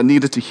congregation that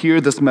needed to hear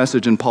this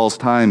message in Paul's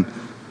time.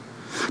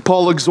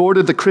 Paul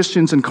exhorted the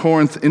Christians in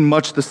Corinth in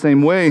much the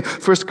same way.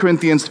 1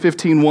 Corinthians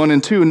 15, 1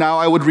 and 2. Now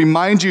I would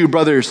remind you,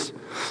 brothers,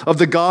 of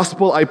the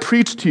gospel I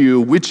preached to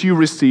you, which you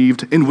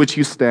received, in which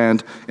you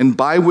stand, and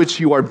by which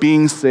you are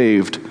being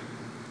saved,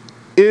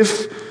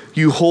 if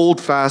you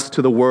hold fast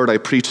to the word I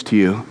preached to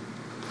you,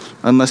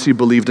 unless you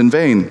believed in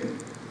vain.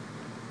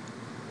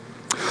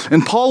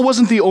 And Paul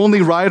wasn't the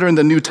only writer in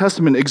the New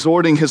Testament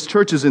exhorting his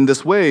churches in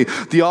this way.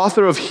 The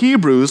author of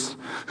Hebrews,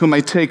 whom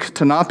I take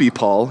to not be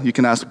Paul, you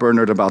can ask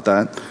Bernard about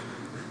that,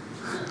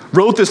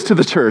 wrote this to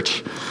the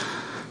church.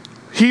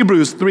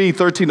 Hebrews 3,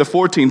 13 to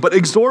 14. But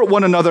exhort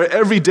one another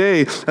every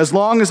day, as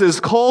long as it is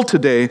called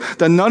today,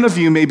 that none of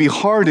you may be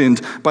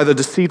hardened by the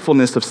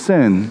deceitfulness of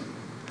sin.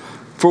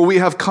 For we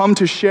have come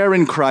to share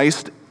in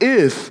Christ,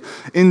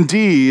 if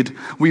indeed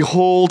we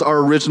hold our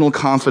original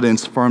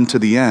confidence firm to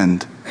the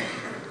end.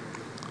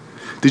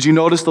 Did you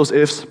notice those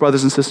ifs,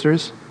 brothers and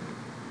sisters?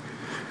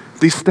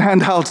 They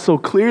stand out so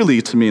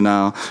clearly to me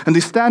now. And they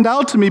stand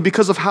out to me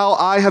because of how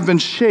I have been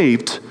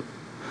shaped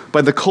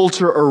by the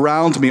culture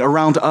around me,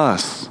 around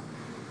us.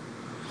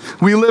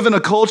 We live in a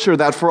culture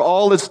that, for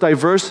all its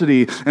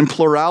diversity and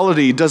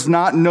plurality, does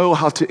not know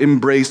how to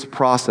embrace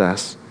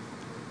process.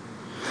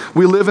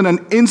 We live in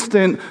an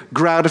instant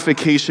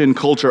gratification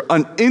culture,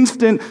 an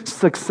instant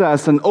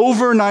success, an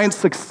overnight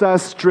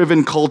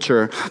success-driven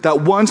culture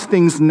that wants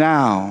things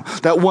now,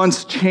 that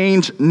wants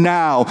change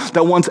now,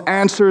 that wants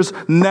answers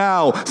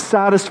now,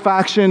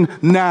 satisfaction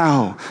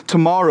now.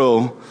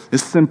 Tomorrow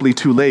is simply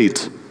too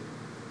late,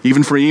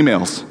 even for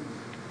emails,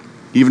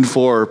 even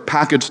for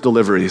package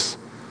deliveries.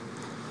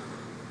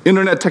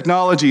 Internet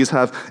technologies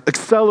have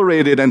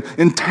accelerated and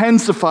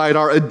intensified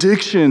our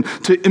addiction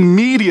to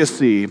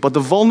immediacy, but the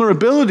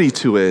vulnerability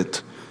to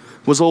it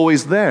was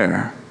always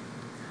there.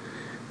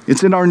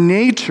 It's in our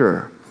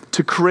nature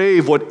to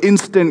crave what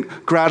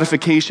instant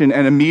gratification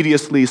and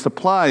immediacy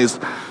supplies,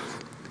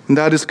 and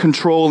that is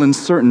control and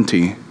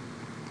certainty,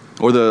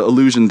 or the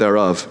illusion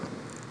thereof.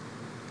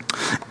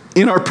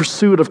 In our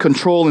pursuit of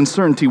control and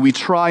certainty, we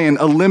try and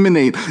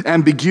eliminate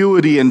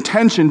ambiguity and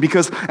tension,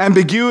 because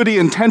ambiguity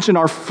and tension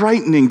are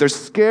frightening, they're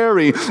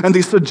scary, and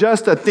they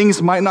suggest that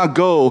things might not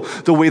go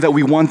the way that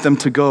we want them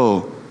to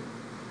go.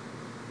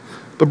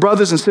 But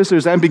brothers and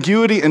sisters,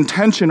 ambiguity and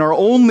tension are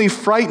only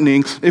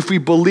frightening if we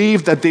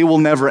believe that they will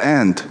never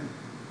end.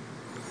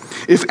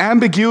 If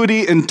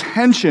ambiguity and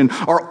tension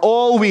are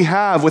all we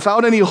have,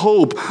 without any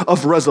hope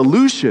of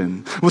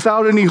resolution,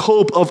 without any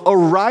hope of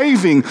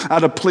arriving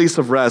at a place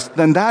of rest,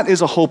 then that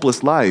is a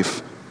hopeless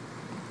life.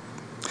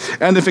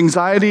 And if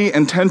anxiety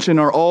and tension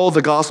are all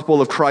the gospel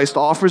of Christ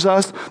offers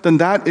us, then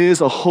that is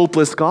a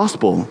hopeless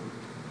gospel.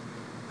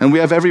 And we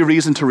have every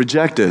reason to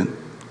reject it,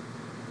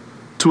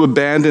 to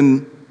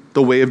abandon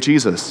the way of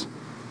Jesus.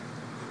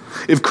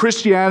 If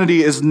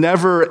Christianity is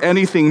never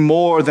anything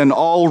more than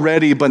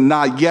already but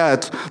not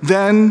yet,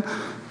 then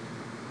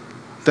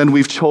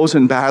we've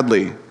chosen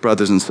badly,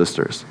 brothers and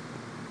sisters.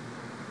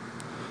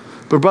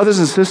 But brothers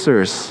and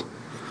sisters,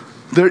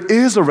 there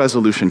is a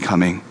resolution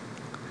coming.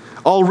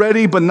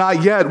 Already but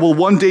not yet will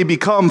one day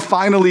become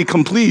finally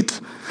complete,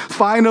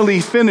 finally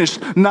finished,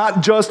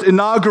 not just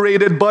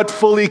inaugurated but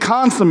fully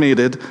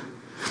consummated.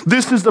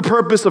 This is the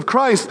purpose of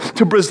Christ,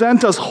 to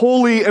present us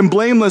holy and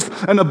blameless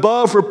and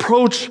above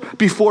reproach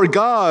before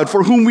God,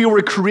 for whom we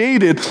were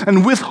created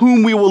and with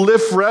whom we will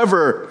live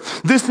forever.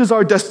 This is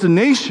our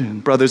destination,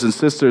 brothers and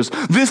sisters.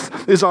 This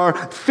is our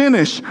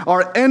finish,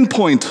 our end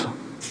point,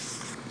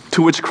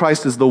 to which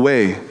Christ is the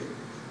way.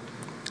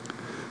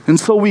 And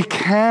so we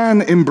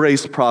can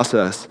embrace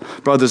process,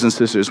 brothers and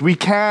sisters. We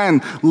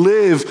can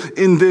live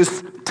in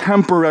this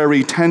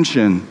temporary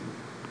tension.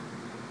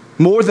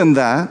 More than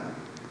that,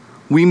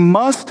 we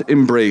must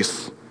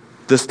embrace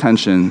this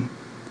tension.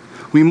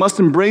 We must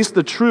embrace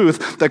the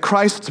truth that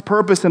Christ's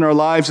purpose in our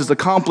lives is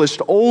accomplished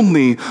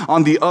only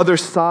on the other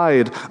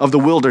side of the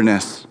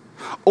wilderness,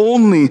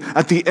 only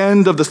at the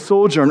end of the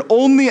sojourn,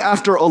 only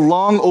after a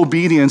long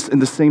obedience in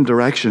the same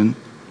direction.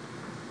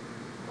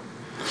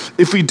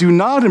 If we do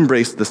not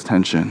embrace this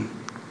tension,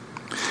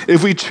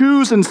 if we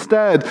choose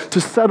instead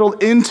to settle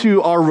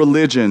into our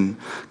religion,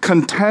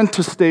 content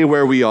to stay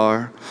where we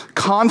are,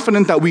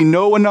 confident that we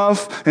know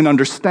enough and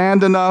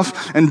understand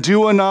enough and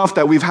do enough,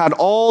 that we've had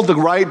all the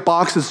right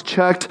boxes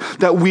checked,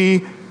 that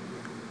we're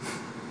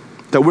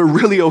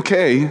really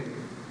okay,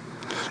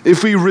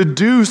 if we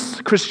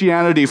reduce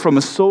Christianity from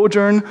a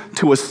sojourn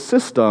to a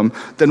system,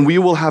 then we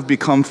will have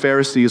become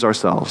Pharisees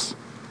ourselves.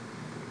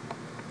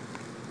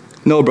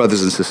 No,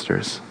 brothers and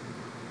sisters.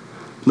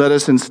 Let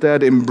us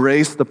instead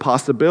embrace the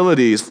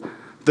possibilities,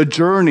 the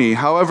journey,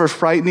 however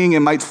frightening it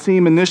might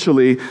seem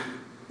initially,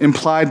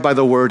 implied by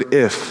the word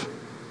if.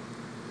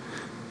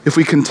 If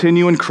we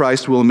continue in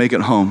Christ, we'll make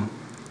it home.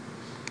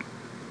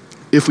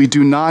 If we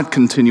do not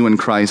continue in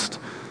Christ,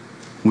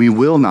 we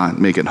will not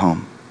make it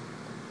home.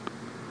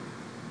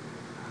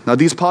 Now,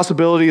 these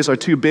possibilities are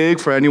too big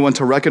for anyone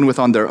to reckon with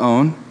on their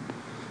own.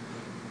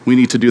 We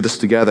need to do this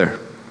together.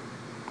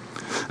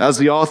 As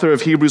the author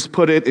of Hebrews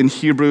put it in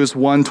Hebrews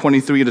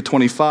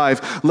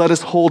 1:23-25, let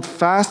us hold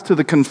fast to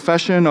the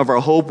confession of our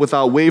hope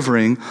without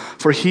wavering,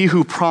 for he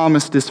who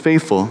promised is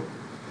faithful.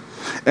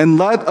 And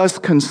let us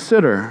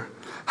consider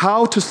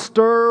how to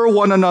stir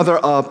one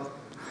another up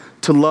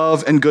to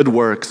love and good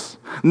works,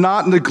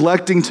 not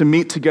neglecting to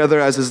meet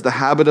together as is the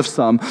habit of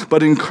some,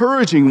 but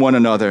encouraging one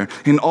another,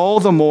 and all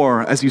the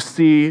more as you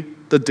see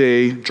the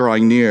day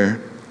drawing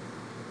near.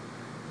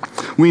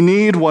 We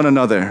need one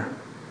another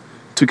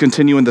to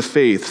continue in the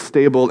faith,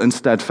 stable and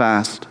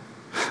steadfast.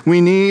 We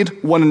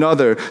need one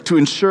another to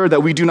ensure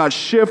that we do not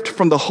shift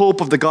from the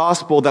hope of the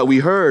gospel that we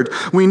heard.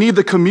 We need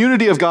the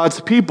community of God's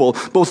people,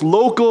 both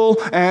local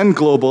and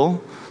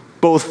global,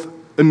 both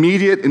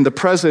immediate in the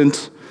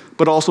present,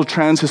 but also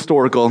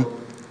transhistorical.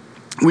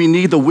 We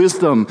need the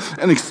wisdom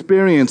and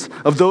experience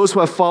of those who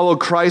have followed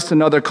Christ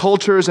in other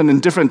cultures and in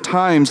different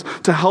times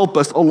to help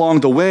us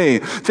along the way.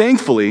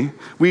 Thankfully,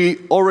 we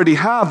already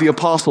have the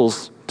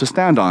apostles to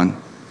stand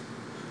on.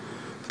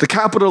 The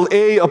capital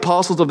A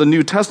apostles of the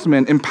New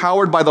Testament,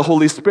 empowered by the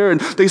Holy Spirit,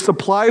 they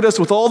supplied us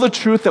with all the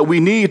truth that we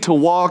need to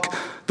walk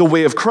the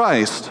way of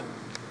Christ.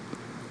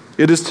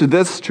 It is to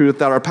this truth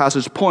that our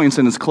passage points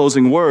in its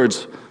closing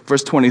words,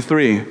 verse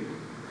 23.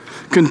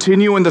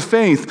 Continue in the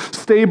faith,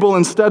 stable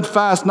and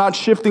steadfast, not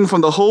shifting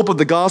from the hope of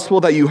the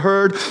gospel that you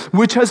heard,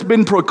 which has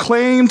been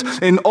proclaimed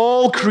in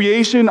all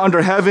creation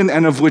under heaven,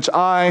 and of which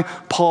I,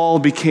 Paul,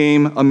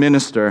 became a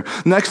minister.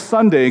 Next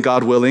Sunday,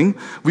 God willing,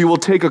 we will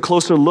take a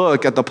closer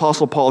look at the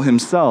Apostle Paul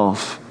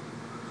himself.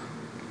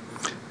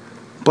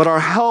 But our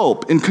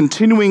help in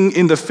continuing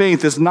in the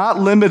faith is not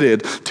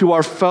limited to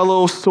our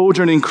fellow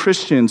sojourning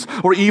Christians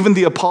or even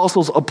the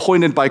apostles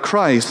appointed by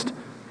Christ.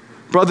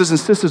 Brothers and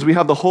sisters, we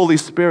have the Holy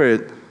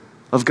Spirit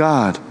of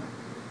God.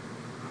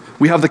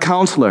 We have the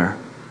Counselor.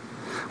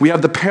 We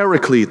have the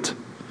Paraclete.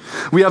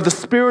 We have the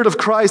Spirit of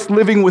Christ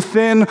living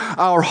within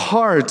our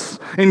hearts,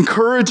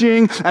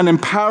 encouraging and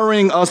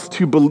empowering us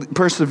to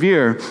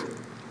persevere.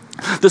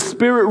 The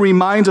Spirit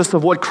reminds us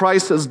of what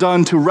Christ has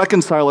done to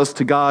reconcile us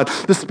to God.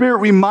 The Spirit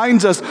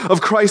reminds us of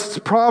Christ's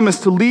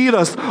promise to lead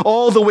us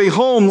all the way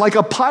home, like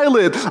a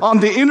pilot on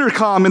the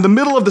intercom in the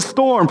middle of the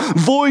storm,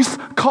 voice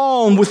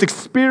calm with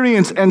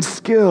experience and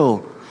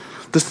skill.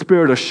 The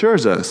Spirit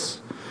assures us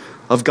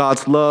of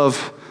God's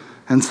love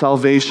and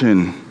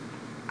salvation.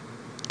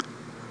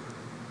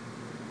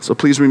 So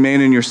please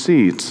remain in your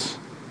seats,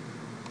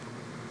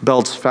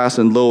 belts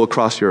fastened low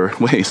across your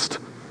waist.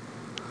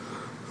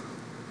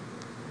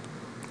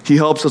 He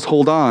helps us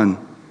hold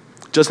on,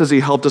 just as he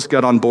helped us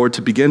get on board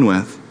to begin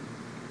with.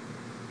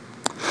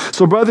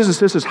 So brothers and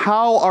sisters,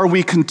 how are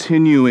we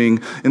continuing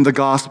in the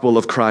gospel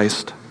of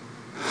Christ?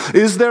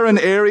 Is there an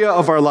area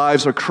of our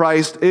lives where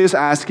Christ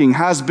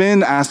has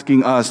been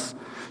asking us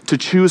to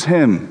choose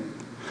him,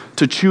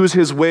 to choose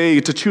his way,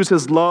 to choose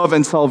his love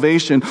and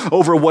salvation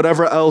over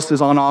whatever else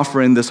is on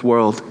offer in this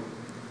world?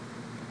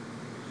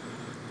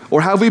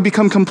 Or have we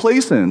become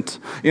complacent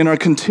in our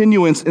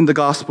continuance in the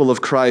gospel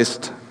of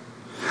Christ?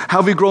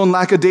 Have we grown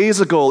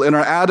lackadaisical in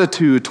our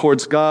attitude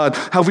towards God?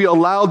 Have we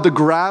allowed the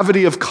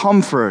gravity of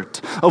comfort,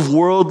 of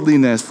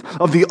worldliness,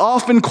 of the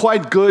often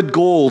quite good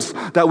goals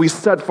that we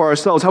set for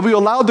ourselves? Have we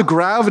allowed the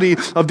gravity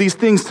of these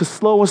things to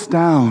slow us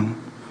down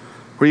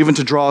or even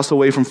to draw us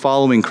away from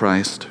following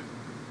Christ?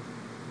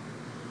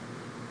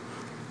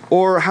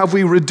 Or have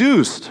we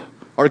reduced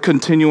our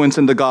continuance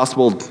in the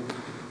gospel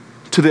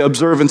to the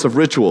observance of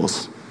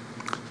rituals,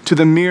 to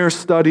the mere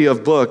study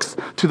of books,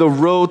 to the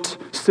rote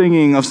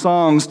singing of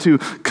songs, to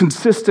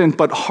consistent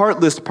but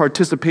heartless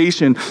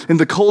participation in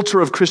the culture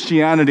of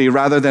Christianity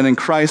rather than in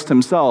Christ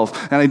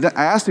himself? And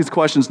I ask these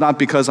questions not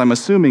because I'm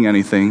assuming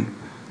anything,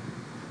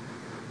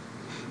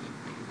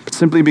 but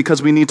simply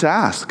because we need to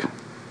ask.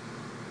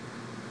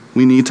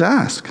 We need to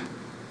ask.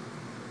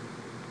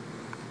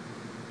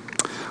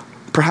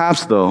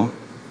 Perhaps, though,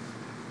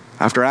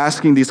 after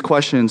asking these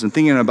questions and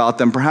thinking about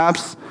them,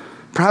 perhaps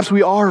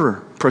we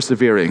are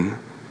persevering.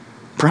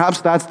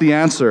 Perhaps that's the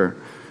answer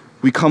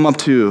we come up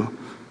to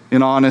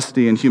in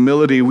honesty and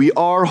humility. We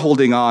are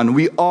holding on.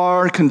 We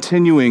are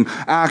continuing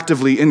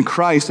actively in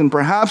Christ. And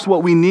perhaps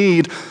what we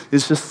need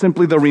is just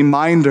simply the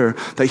reminder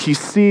that he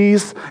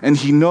sees and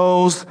he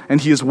knows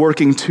and he is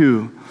working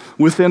too,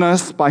 within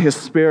us by his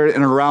Spirit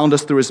and around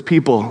us through his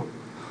people,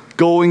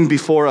 going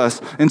before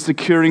us and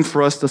securing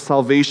for us the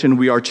salvation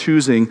we are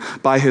choosing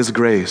by his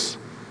grace.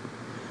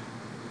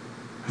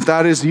 If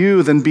that is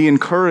you, then be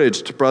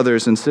encouraged,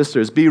 brothers and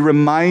sisters. Be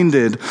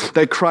reminded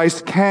that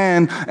Christ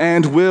can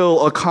and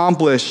will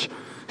accomplish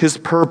his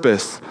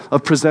purpose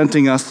of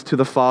presenting us to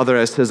the Father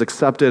as his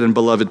accepted and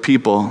beloved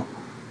people.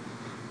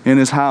 In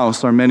his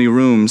house are many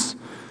rooms,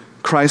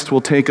 Christ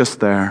will take us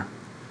there.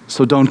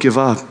 So don't give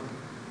up.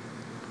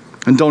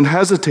 And don't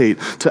hesitate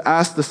to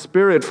ask the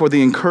Spirit for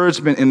the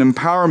encouragement and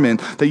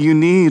empowerment that you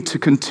need to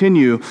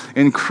continue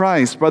in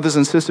Christ. Brothers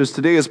and sisters,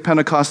 today is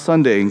Pentecost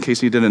Sunday, in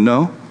case you didn't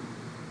know.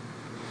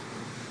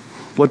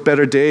 What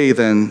better day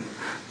than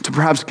to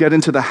perhaps get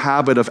into the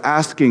habit of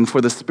asking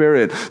for the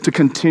Spirit to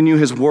continue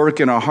His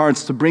work in our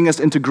hearts, to bring us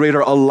into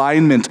greater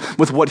alignment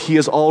with what He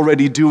is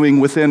already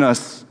doing within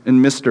us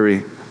in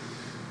mystery.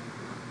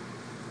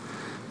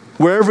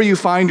 Wherever you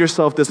find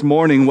yourself this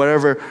morning,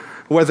 whether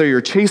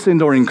you're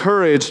chastened or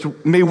encouraged,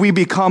 may we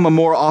become a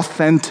more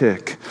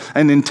authentic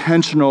and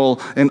intentional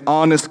and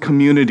honest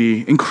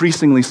community,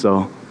 increasingly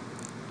so.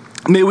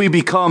 May we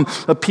become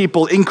a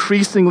people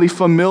increasingly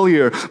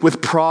familiar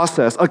with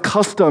process,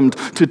 accustomed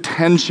to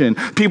tension,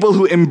 people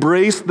who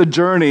embrace the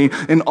journey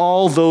and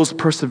all those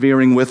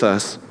persevering with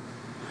us.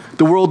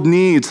 The world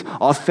needs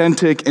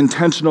authentic,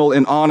 intentional,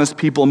 and honest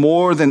people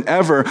more than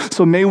ever,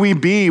 so may we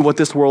be what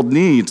this world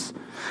needs.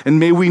 And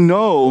may we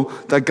know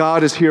that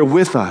God is here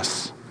with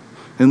us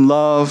in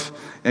love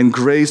and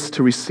grace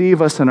to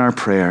receive us in our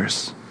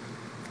prayers.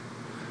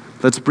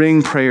 Let's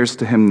bring prayers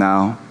to Him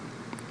now,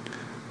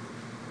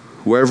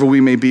 wherever we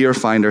may be or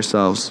find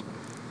ourselves.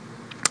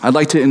 I'd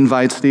like to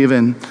invite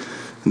Stephen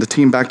and the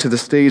team back to the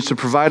stage to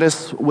provide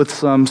us with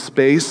some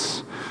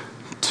space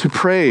to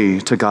pray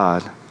to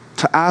God,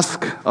 to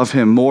ask of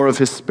Him more of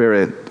His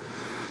Spirit,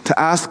 to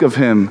ask of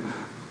Him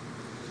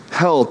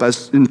help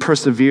as in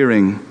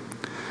persevering,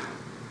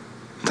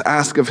 to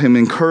ask of Him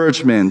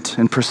encouragement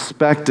and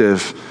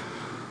perspective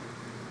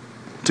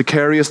to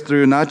carry us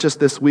through not just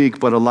this week,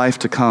 but a life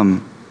to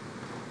come.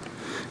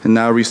 And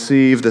now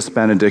receive this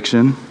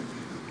benediction.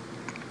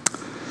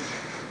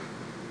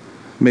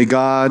 May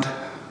God,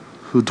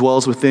 who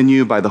dwells within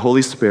you by the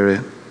Holy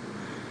Spirit,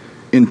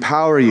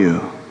 empower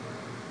you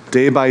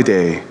day by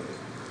day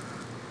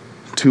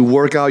to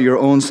work out your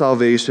own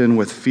salvation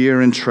with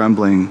fear and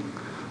trembling.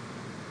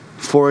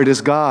 For it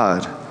is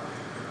God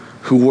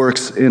who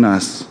works in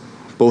us,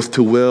 both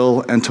to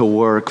will and to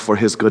work for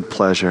His good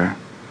pleasure.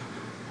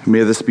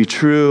 May this be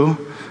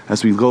true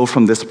as we go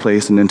from this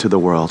place and into the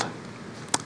world.